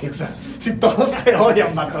malo en ti. O sea, si todos te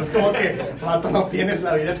odian, vato, es como que, vato, no tienes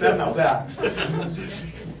la vida eterna. O sea,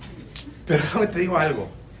 pero déjame te digo algo.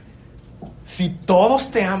 Si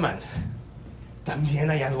todos te aman,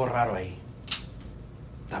 también hay algo raro ahí.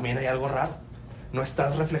 También hay algo raro. No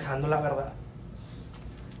estás reflejando la verdad.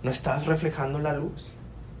 No estás reflejando la luz.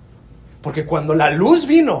 Porque cuando la luz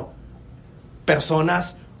vino,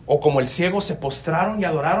 personas o como el ciego se postraron y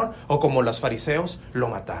adoraron, o como los fariseos lo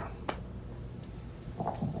mataron.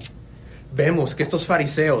 Vemos que estos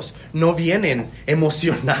fariseos no vienen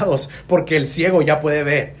emocionados porque el ciego ya puede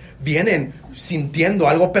ver. Vienen sintiendo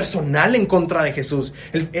algo personal en contra de Jesús.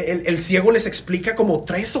 El ciego les explica como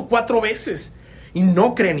 3 o 4 veces. Y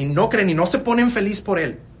no creen y no se ponen feliz por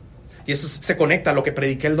él. y eso se conecta a lo que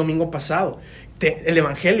prediqué el domingo pasado. El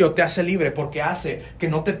evangelio te hace libre porque hace que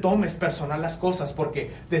no te tomes personal las cosas,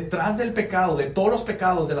 porque detrás del pecado, de todos los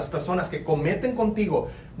pecados de las personas que cometen contigo,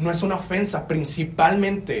 no es una ofensa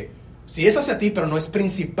principalmente, sí es hacia ti, pero no es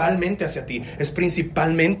principalmente hacia ti, es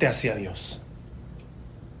principalmente hacia Dios.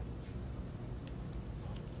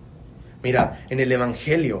 Mira, en el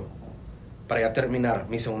evangelio, para ya terminar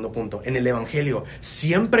mi segundo punto, en el evangelio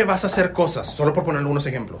siempre vas a hacer cosas, solo por poner algunos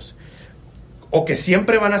ejemplos, o que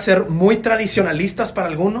siempre van a ser muy tradicionalistas para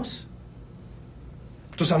algunos.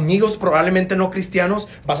 Tus amigos probablemente no cristianos,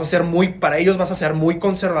 para ellos vas a ser muy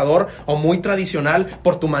conservador o muy tradicional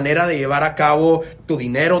por tu manera de llevar a cabo tu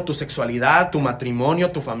dinero, tu sexualidad, tu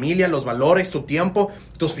matrimonio, tu familia, los valores, tu tiempo,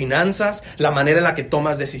 tus finanzas, la manera en la que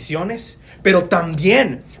tomas decisiones. Pero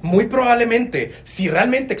también, muy probablemente, si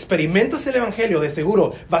realmente experimentas el evangelio, de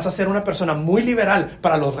seguro vas a ser una persona muy liberal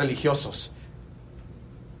para los religiosos.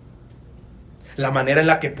 La manera en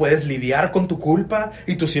la que puedes lidiar con tu culpa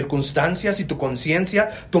y tus circunstancias y tu conciencia,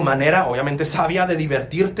 tu manera obviamente sabia de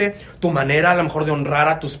divertirte, tu manera a lo mejor de honrar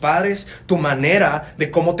a tus padres, tu manera de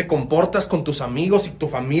cómo te comportas con tus amigos y tu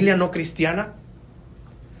familia no cristiana.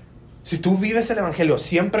 Si tú vives el evangelio,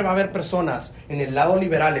 siempre va a haber personas en el lado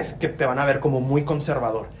liberales que te van a ver como muy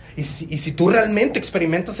conservador. Y si tú realmente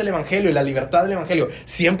experimentas el evangelio y la libertad del evangelio,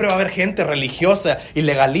 siempre va a haber gente religiosa y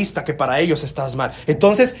legalista que para ellos estás mal.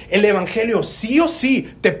 Entonces el evangelio sí o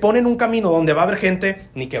sí te pone en un camino donde va a haber gente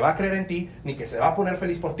ni que va a creer en ti, ni que se va a poner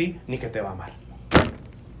feliz por ti, ni que te va a amar.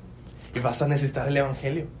 Y vas a necesitar el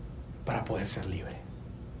evangelio para poder ser libre.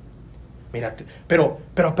 Mira, pero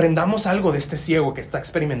aprendamos algo de este ciego que está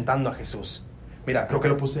experimentando a Jesús. Mira, creo que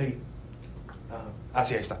lo puse ahí.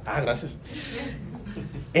 Sí, ahí está. Gracias.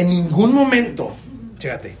 En ningún momento,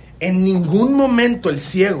 chécate, en ningún momento el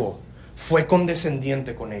ciego fue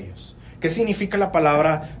condescendiente con ellos. ¿Qué significa la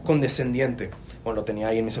palabra condescendiente? Bueno, lo tenía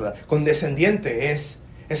ahí en mi celular. Condescendiente es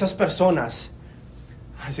esas personas,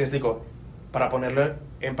 así es, digo, para ponerlo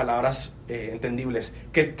en palabras entendibles,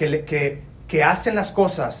 que hacen las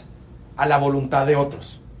cosas a la voluntad de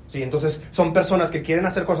otros. Sí, entonces son personas que quieren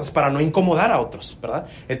hacer cosas para no incomodar a otros, ¿verdad?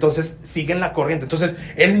 Entonces siguen la corriente. Entonces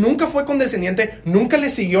él nunca fue condescendiente, nunca le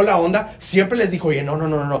siguió la onda, siempre les dijo, oye, no,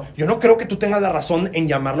 yo no creo que tú tengas la razón en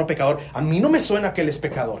llamarlo pecador, a mí no me suena que él es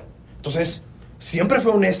pecador. Entonces siempre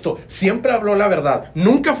fue honesto, siempre habló la verdad,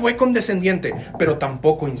 nunca fue condescendiente, pero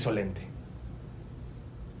tampoco insolente.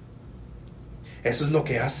 Eso es lo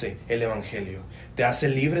que hace el evangelio, te hace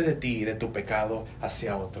libre de ti y de tu pecado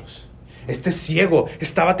hacia otros. Este ciego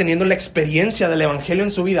estaba teniendo la experiencia del evangelio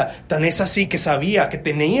en su vida. Tan es así que sabía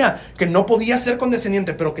que no podía ser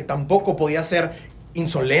condescendiente, pero que tampoco podía ser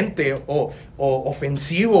insolente o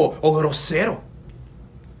ofensivo o grosero.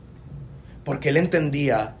 Porque él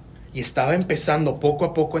entendía y estaba empezando poco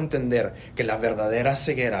a poco a entender que la verdadera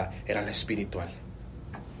ceguera era la espiritual.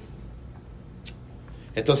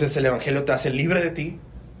 Entonces el evangelio te hace libre de ti,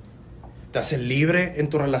 te hace libre en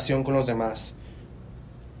tu relación con los demás,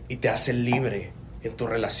 y te hace libre en tu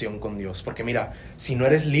relación con Dios. Porque mira, si no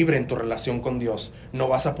eres libre en tu relación con Dios, no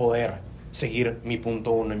vas a poder seguir mi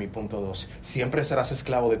punto 1 y mi punto 2. Siempre serás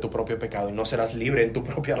esclavo de tu propio pecado y no serás libre en tu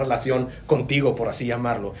propia relación contigo, por así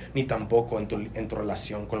llamarlo, ni tampoco en tu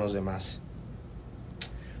relación con los demás.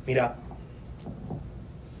 Mira,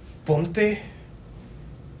 ponte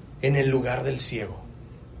en el lugar del ciego.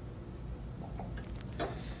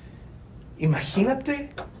 Imagínate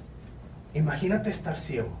estar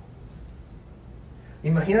ciego.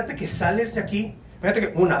 Imagínate que sales de aquí,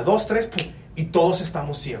 imagínate que 1, 2, 3, y todos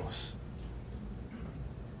estamos ciegos.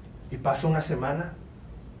 Y pasa una semana,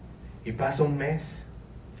 y pasa un mes,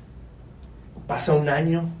 pasa un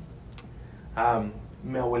año.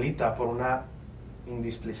 Mi abuelita, por una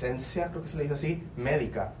indisplicencia, creo que se le dice así,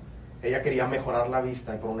 médica, ella quería mejorar la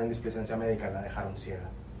vista y por una indisplicencia médica la dejaron ciega.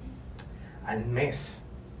 Al mes,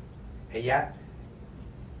 ella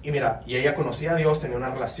conocía a Dios, tenía una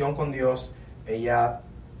relación con Dios.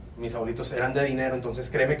 Mis abuelitos eran de dinero, entonces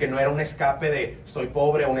créeme que no era un escape de soy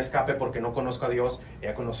pobre o un escape porque no conozco a Dios.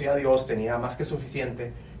 Ella conocía a Dios, tenía más que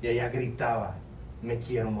suficiente y ella gritaba, me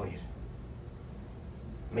quiero morir,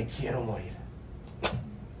 me quiero morir.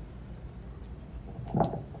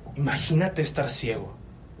 Imagínate estar ciego.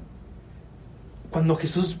 Cuando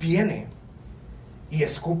Jesús viene y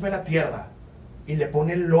escupe la tierra y le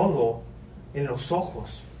pone el lodo en los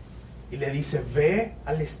ojos y le dice, ve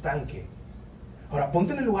al estanque. Ahora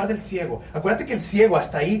ponte en el lugar del ciego. Acuérdate que el ciego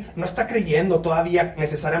hasta ahí no está creyendo todavía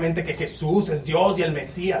necesariamente que Jesús es Dios y el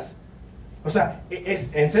Mesías. O sea,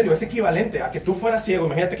 en serio, es equivalente a que tú fueras ciego.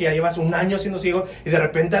 Imagínate que ya llevas un año siendo ciego y de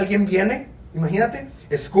repente alguien viene Imagínate,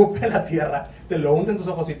 escupe la tierra, te lo unta en tus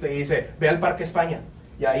ojos y te dice, ve al Parque España.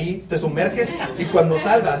 Y ahí te sumerges y cuando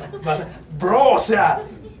salgas vas a... Bro, o sea,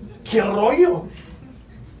 ¿qué rollo?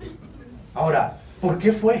 Ahora, ¿por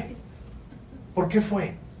qué fue? ¿Por qué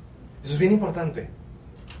fue? Eso es bien importante.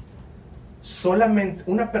 Solamente,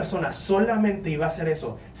 una persona solamente iba a hacer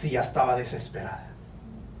eso si ya estaba desesperada.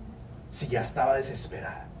 Si ya estaba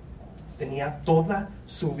desesperada. Tenía toda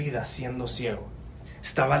su vida siendo ciego.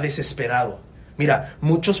 Estaba desesperado. Mira,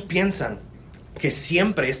 muchos piensan que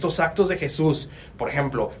siempre estos actos de Jesús, por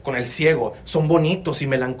ejemplo, con el ciego, son bonitos y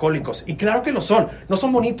melancólicos. Y claro que lo son. No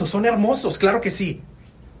son bonitos, son hermosos, claro que sí.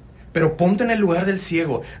 Pero ponte en el lugar del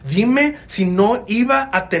ciego. Dime si no iba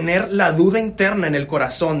a tener la duda interna en el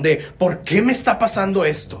corazón de ¿por qué me está pasando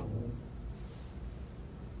esto?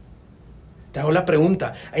 Te hago la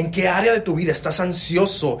pregunta, ¿en qué área de tu vida estás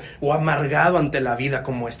ansioso o amargado ante la vida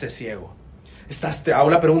como este ciego? Te hago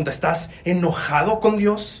la pregunta, ¿estás enojado con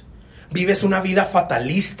Dios? ¿Vives una vida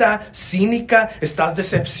fatalista, cínica? ¿Estás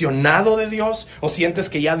decepcionado de Dios? ¿O sientes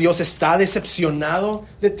que ya Dios está decepcionado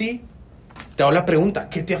de ti? Te hago la pregunta,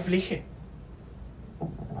 ¿qué te aflige?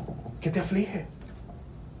 ¿Qué te aflige?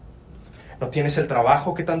 ¿No tienes el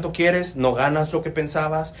trabajo que tanto quieres? ¿No ganas lo que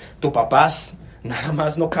pensabas? ¿Tus papás nada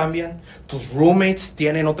más no cambian? ¿Tus roommates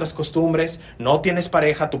tienen otras costumbres? ¿No tienes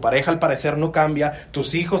pareja? ¿Tu pareja al parecer no cambia?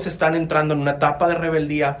 ¿Tus hijos están entrando en una etapa de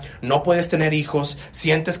rebeldía? ¿No puedes tener hijos?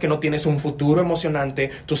 ¿Sientes que no tienes un futuro emocionante?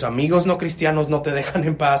 ¿Tus amigos no cristianos no te dejan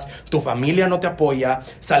en paz? ¿Tu familia no te apoya?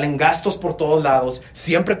 ¿Salen gastos por todos lados?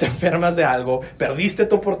 ¿Siempre te enfermas de algo? ¿Perdiste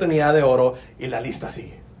tu oportunidad de oro? Y la lista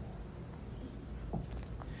sigue.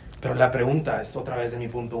 Pero la pregunta es otra vez de mi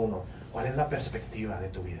punto 1. ¿Cuál es la perspectiva de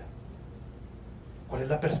tu vida? ¿Cuál es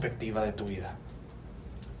la perspectiva de tu vida?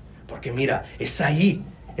 Porque mira, es ahí,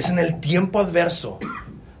 es en el tiempo adverso,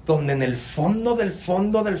 donde en el fondo del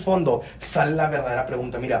fondo del fondo sale la verdadera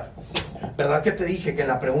pregunta. Mira, ¿verdad que te dije que en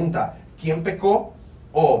la pregunta, ¿quién pecó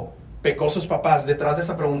o pecó sus papás? Detrás de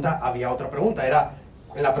esa pregunta había otra pregunta. Era,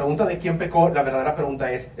 en la pregunta de quién pecó, la verdadera pregunta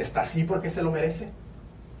es, ¿está así porque se lo merece?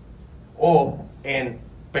 O en,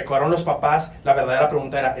 ¿pecaron los papás? La verdadera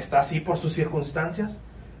pregunta era, ¿está así por sus circunstancias?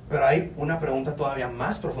 Pero hay una pregunta todavía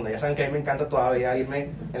más profunda. Ya saben que a mí me encanta todavía irme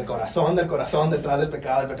el corazón del corazón, detrás del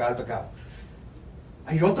pecado, del pecado, del pecado.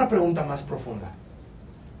 Hay otra pregunta más profunda.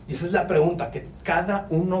 Y esa es la pregunta que cada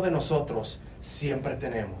uno de nosotros siempre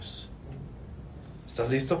tenemos. ¿Estás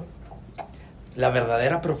listo? La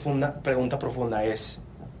verdadera pregunta profunda es,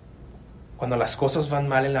 cuando las cosas van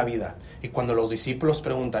mal en la vida y cuando los discípulos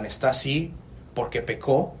preguntan, ¿está así porque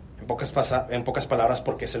pecó? En pocas palabras,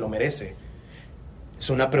 porque se lo merece. Es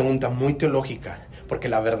una pregunta muy teológica, porque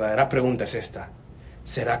la verdadera pregunta es esta.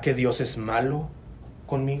 ¿Será que Dios es malo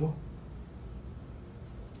conmigo?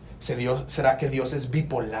 ¿Será que Dios es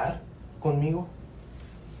bipolar conmigo?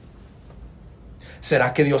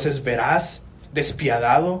 ¿Será que Dios es veraz,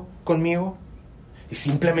 despiadado conmigo? Y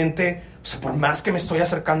simplemente, o sea, por más que me estoy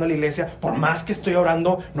acercando a la iglesia, por más que estoy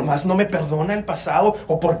orando, nomás no me perdona el pasado.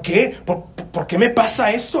 ¿O por qué? ¿Por qué me pasa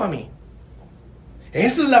esto a mí?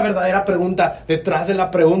 Esa es la verdadera pregunta detrás de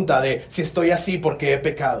la pregunta de si estoy así porque he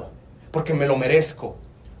pecado, porque me lo merezco,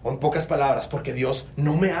 o en pocas palabras, porque Dios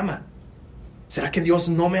no me ama. ¿Será que Dios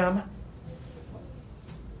no me ama?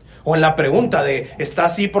 O en la pregunta de ¿está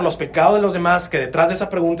así por los pecados de los demás? Que detrás de esa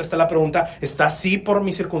pregunta está la pregunta ¿está así por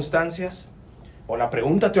mis circunstancias? O la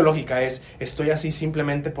pregunta teológica es ¿estoy así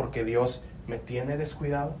simplemente porque Dios me tiene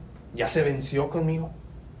descuidado? ¿Ya se venció conmigo?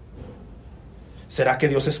 ¿Será que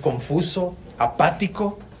Dios es confuso,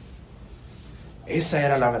 apático? Esa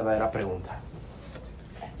era la verdadera pregunta.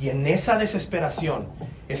 Y en esa desesperación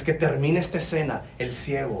es que termina esta escena, el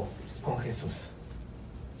ciego con Jesús.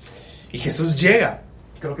 Y Jesús llega,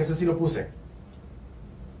 creo que ese sí lo puse.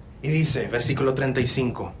 Y dice, versículo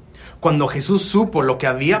 35, cuando Jesús supo lo que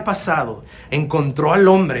había pasado, encontró al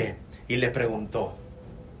hombre y le preguntó,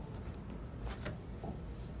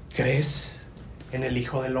 ¿crees en el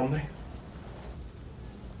Hijo del Hombre?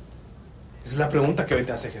 Esa es la pregunta que hoy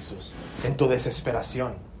te hace Jesús, en tu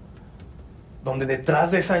desesperación. Donde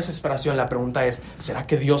detrás de esa desesperación la pregunta es, ¿será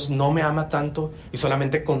que Dios no me ama tanto y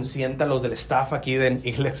solamente consienta a los del staff aquí de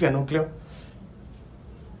Iglesia Núcleo?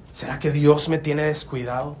 ¿Será que Dios me tiene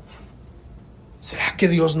descuidado? ¿Será que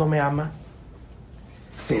Dios no me ama?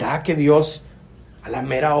 ¿Será que Dios a la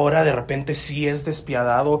mera hora de repente sí es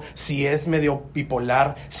despiadado, sí es medio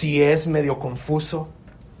bipolar, sí es medio confuso?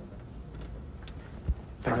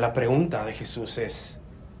 Pero la pregunta de Jesús es,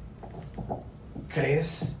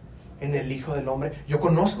 ¿crees en el Hijo del Hombre? Yo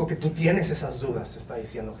conozco que tú tienes esas dudas, está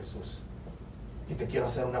diciendo Jesús. Y te quiero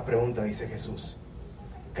hacer una pregunta, dice Jesús.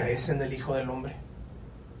 ¿Crees en el Hijo del Hombre?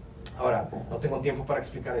 Ahora, no tengo tiempo para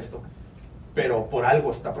explicar esto, pero por algo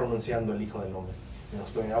está pronunciando el Hijo del Hombre.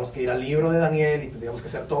 Nos tendríamos que ir al libro de Daniel y tendríamos que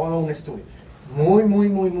hacer todo un estudio.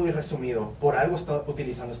 Muy resumido. Por algo está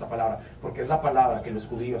utilizando esta palabra, porque es la palabra que los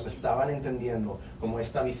judíos estaban entendiendo como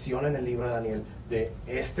esta visión en el libro de Daniel de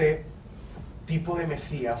este tipo de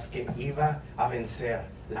Mesías que iba a vencer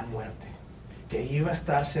la muerte, que iba a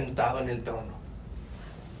estar sentado en el trono,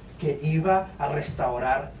 que iba a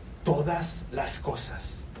restaurar todas las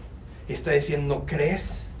cosas. Y está diciendo,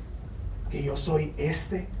 ¿crees que yo soy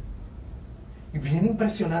este? Y bien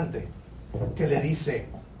impresionante que le dice,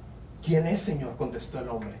 ¿quién es, Señor?, contestó el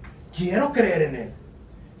hombre. Quiero creer en él.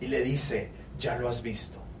 Y le dice, ya lo has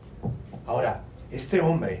visto. Ahora, este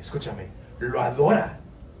hombre, escúchame, lo adora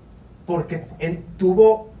porque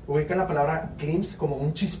ubican la palabra glimpse como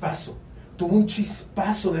un chispazo. Tuvo un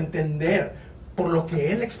chispazo de entender por lo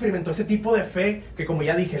que él experimentó, ese tipo de fe que, como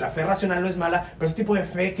ya dije, la fe racional no es mala, pero ese tipo de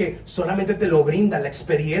fe que solamente te lo brinda la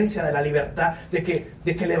experiencia de la libertad, de que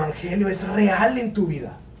el evangelio es real en tu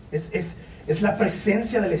vida. Es la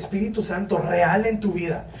presencia del Espíritu Santo real en tu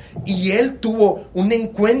vida. Y él tuvo un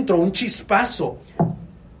encuentro, un chispazo.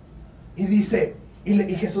 Y dice,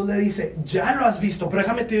 y Jesús le dice, ya lo has visto, pero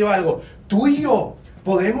déjame te digo algo. Tú y yo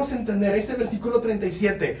podemos entender ese versículo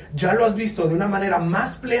 37, ya lo has visto, de una manera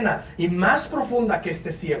más plena y más profunda que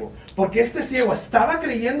este ciego. Porque este ciego estaba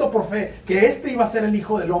creyendo por fe que este iba a ser el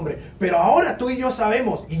Hijo del Hombre. Pero ahora tú y yo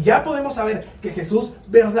sabemos, y ya podemos saber, que Jesús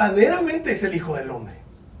verdaderamente es el Hijo del Hombre.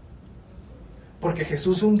 Porque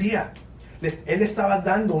Jesús un día, él estaba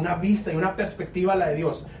dando una vista y una perspectiva a la de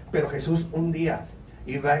Dios, pero Jesús un día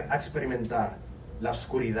iba a experimentar la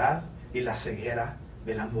oscuridad y la ceguera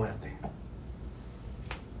de la muerte.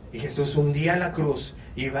 Y Jesús un día en la cruz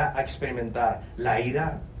iba a experimentar la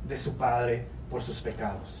ira de su Padre por sus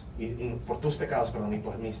pecados, y por tus pecados, perdón, y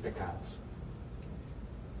por mis pecados.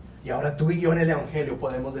 Y ahora tú y yo en el Evangelio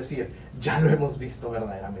podemos decir, ya lo hemos visto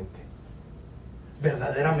verdaderamente.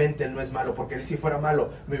 Verdaderamente Él no es malo, porque Él, si fuera malo,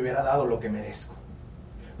 me hubiera dado lo que merezco.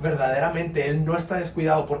 Verdaderamente Él no está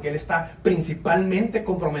descuidado, porque Él está principalmente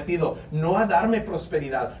comprometido no a darme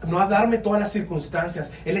prosperidad, no a darme todas las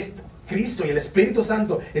circunstancias. Él es Cristo, y el Espíritu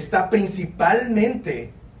Santo está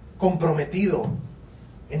principalmente comprometido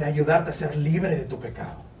en ayudarte a ser libre de tu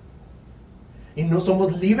pecado. Y no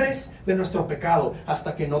somos libres de nuestro pecado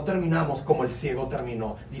hasta que no terminamos como el ciego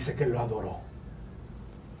terminó. Dice que lo adoró.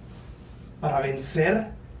 Para vencer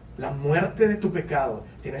la muerte de tu pecado,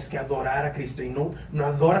 tienes que adorar a Cristo. Y no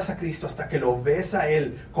adoras a Cristo hasta que lo ves a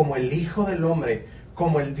Él como el Hijo del Hombre,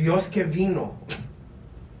 como el Dios que vino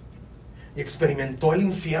y experimentó el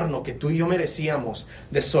infierno que tú y yo merecíamos,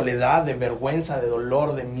 de soledad, de vergüenza, de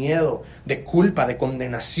dolor, de miedo, de culpa, de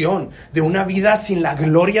condenación, de una vida sin la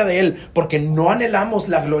gloria de Él, porque no anhelamos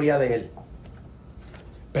la gloria de Él.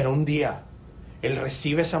 Pero un día Él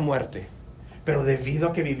recibe esa muerte, pero debido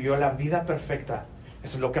a que vivió la vida perfecta,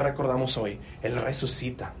 eso es lo que recordamos hoy, Él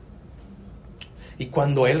resucita. Y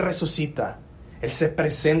cuando Él resucita, Él se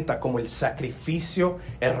presenta como el sacrificio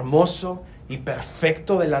hermoso y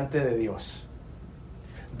perfecto delante de Dios.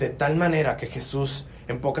 De tal manera que Jesús,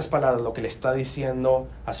 en pocas palabras, lo que le está diciendo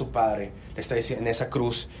a su Padre, le está diciendo en esa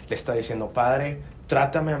cruz, le está diciendo, Padre,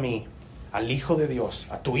 trátame a mí, al Hijo de Dios,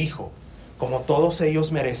 a tu Hijo, como todos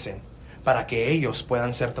ellos merecen, para que ellos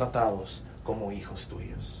puedan ser tratados como hijos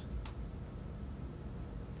tuyos.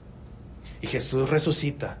 Y Jesús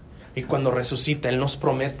resucita, y cuando resucita, Él nos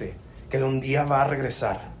promete que Él un día va a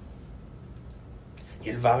regresar, y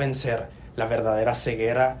Él va a vencer la verdadera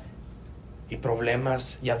ceguera y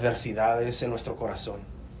problemas y adversidades en nuestro corazón.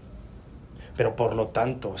 Pero por lo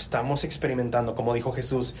tanto, estamos experimentando, como dijo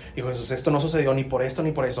Jesús, esto no sucedió ni por esto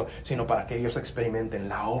ni por eso, sino para que ellos experimenten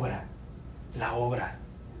la obra.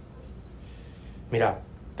 Mira,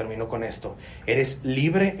 termino con esto. Eres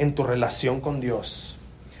libre en tu relación con Dios,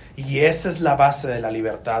 y esa es la base de la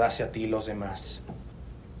libertad hacia ti y los demás.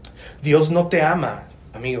 Dios no te ama,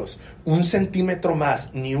 amigos, 1 centímetro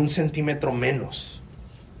más ni 1 centímetro menos.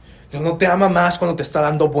 Dios no te ama más cuando te está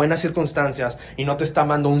dando buenas circunstancias, y no te está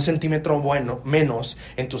amando 1 centímetro menos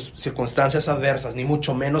en tus circunstancias adversas, ni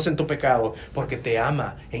mucho menos en tu pecado, porque te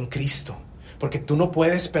ama en Cristo. Porque tú no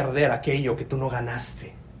puedes perder aquello que tú no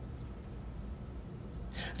ganaste.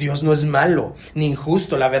 Dios no es malo ni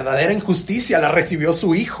injusto. La verdadera injusticia la recibió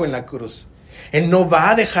su Hijo en la cruz. Él no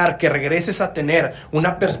va a dejar que regreses a tener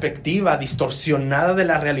una perspectiva distorsionada de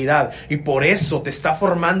la realidad, y por eso te está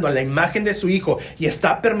formando a la imagen de su Hijo y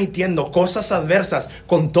está permitiendo cosas adversas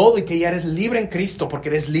con todo, y que ya eres libre en Cristo porque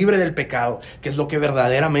eres libre del pecado, que es lo que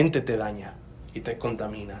verdaderamente te daña y te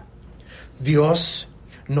contamina. Dios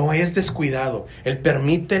no es descuidado. Él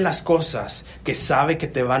permite las cosas que sabe que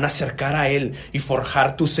te van a acercar a Él y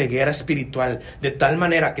forjar tu ceguera espiritual, de tal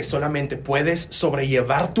manera que solamente puedes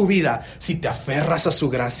sobrellevar tu vida si te aferras a su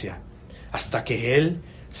gracia, hasta que Él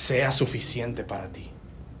sea suficiente para ti.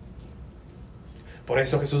 Por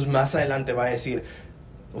eso Jesús más adelante va a decir: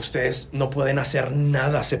 ustedes no pueden hacer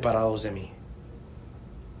nada separados de mí.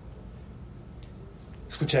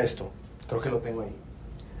 Escucha esto, creo que lo tengo ahí.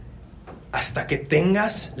 Hasta que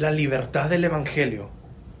tengas la libertad del Evangelio,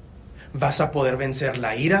 vas a poder vencer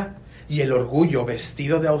la ira y el orgullo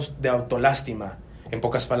vestido de autolástima. En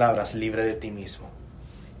pocas palabras, libre de ti mismo.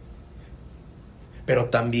 Pero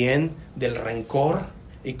también del rencor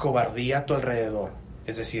y cobardía a tu alrededor,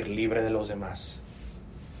 es decir, libre de los demás,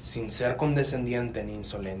 sin ser condescendiente ni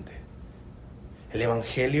insolente. El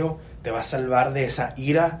Evangelio te va a salvar de esa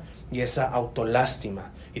ira y esa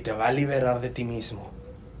autolástima y te va a liberar de ti mismo.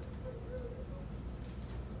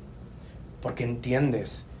 Porque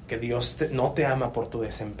entiendes que Dios no te ama por tu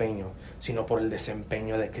desempeño, sino por el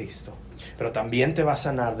desempeño de Cristo. Pero también te va a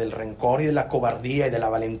sanar del rencor y de la cobardía y de la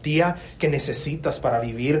valentía que necesitas para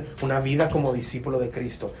vivir una vida como discípulo de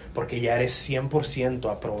Cristo, porque ya eres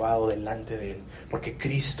 100% aprobado delante de Él, porque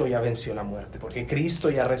Cristo ya venció la muerte, porque Cristo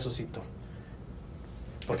ya resucitó,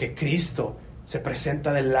 porque Cristo se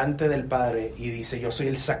presenta delante del Padre y dice: yo soy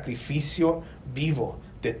el sacrificio vivo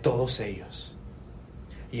de todos ellos.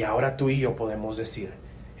 Y ahora tú y yo podemos decir: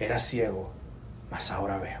 era ciego, mas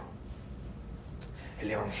ahora veo. El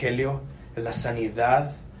Evangelio es la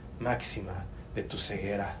sanidad máxima de tu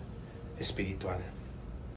ceguera espiritual.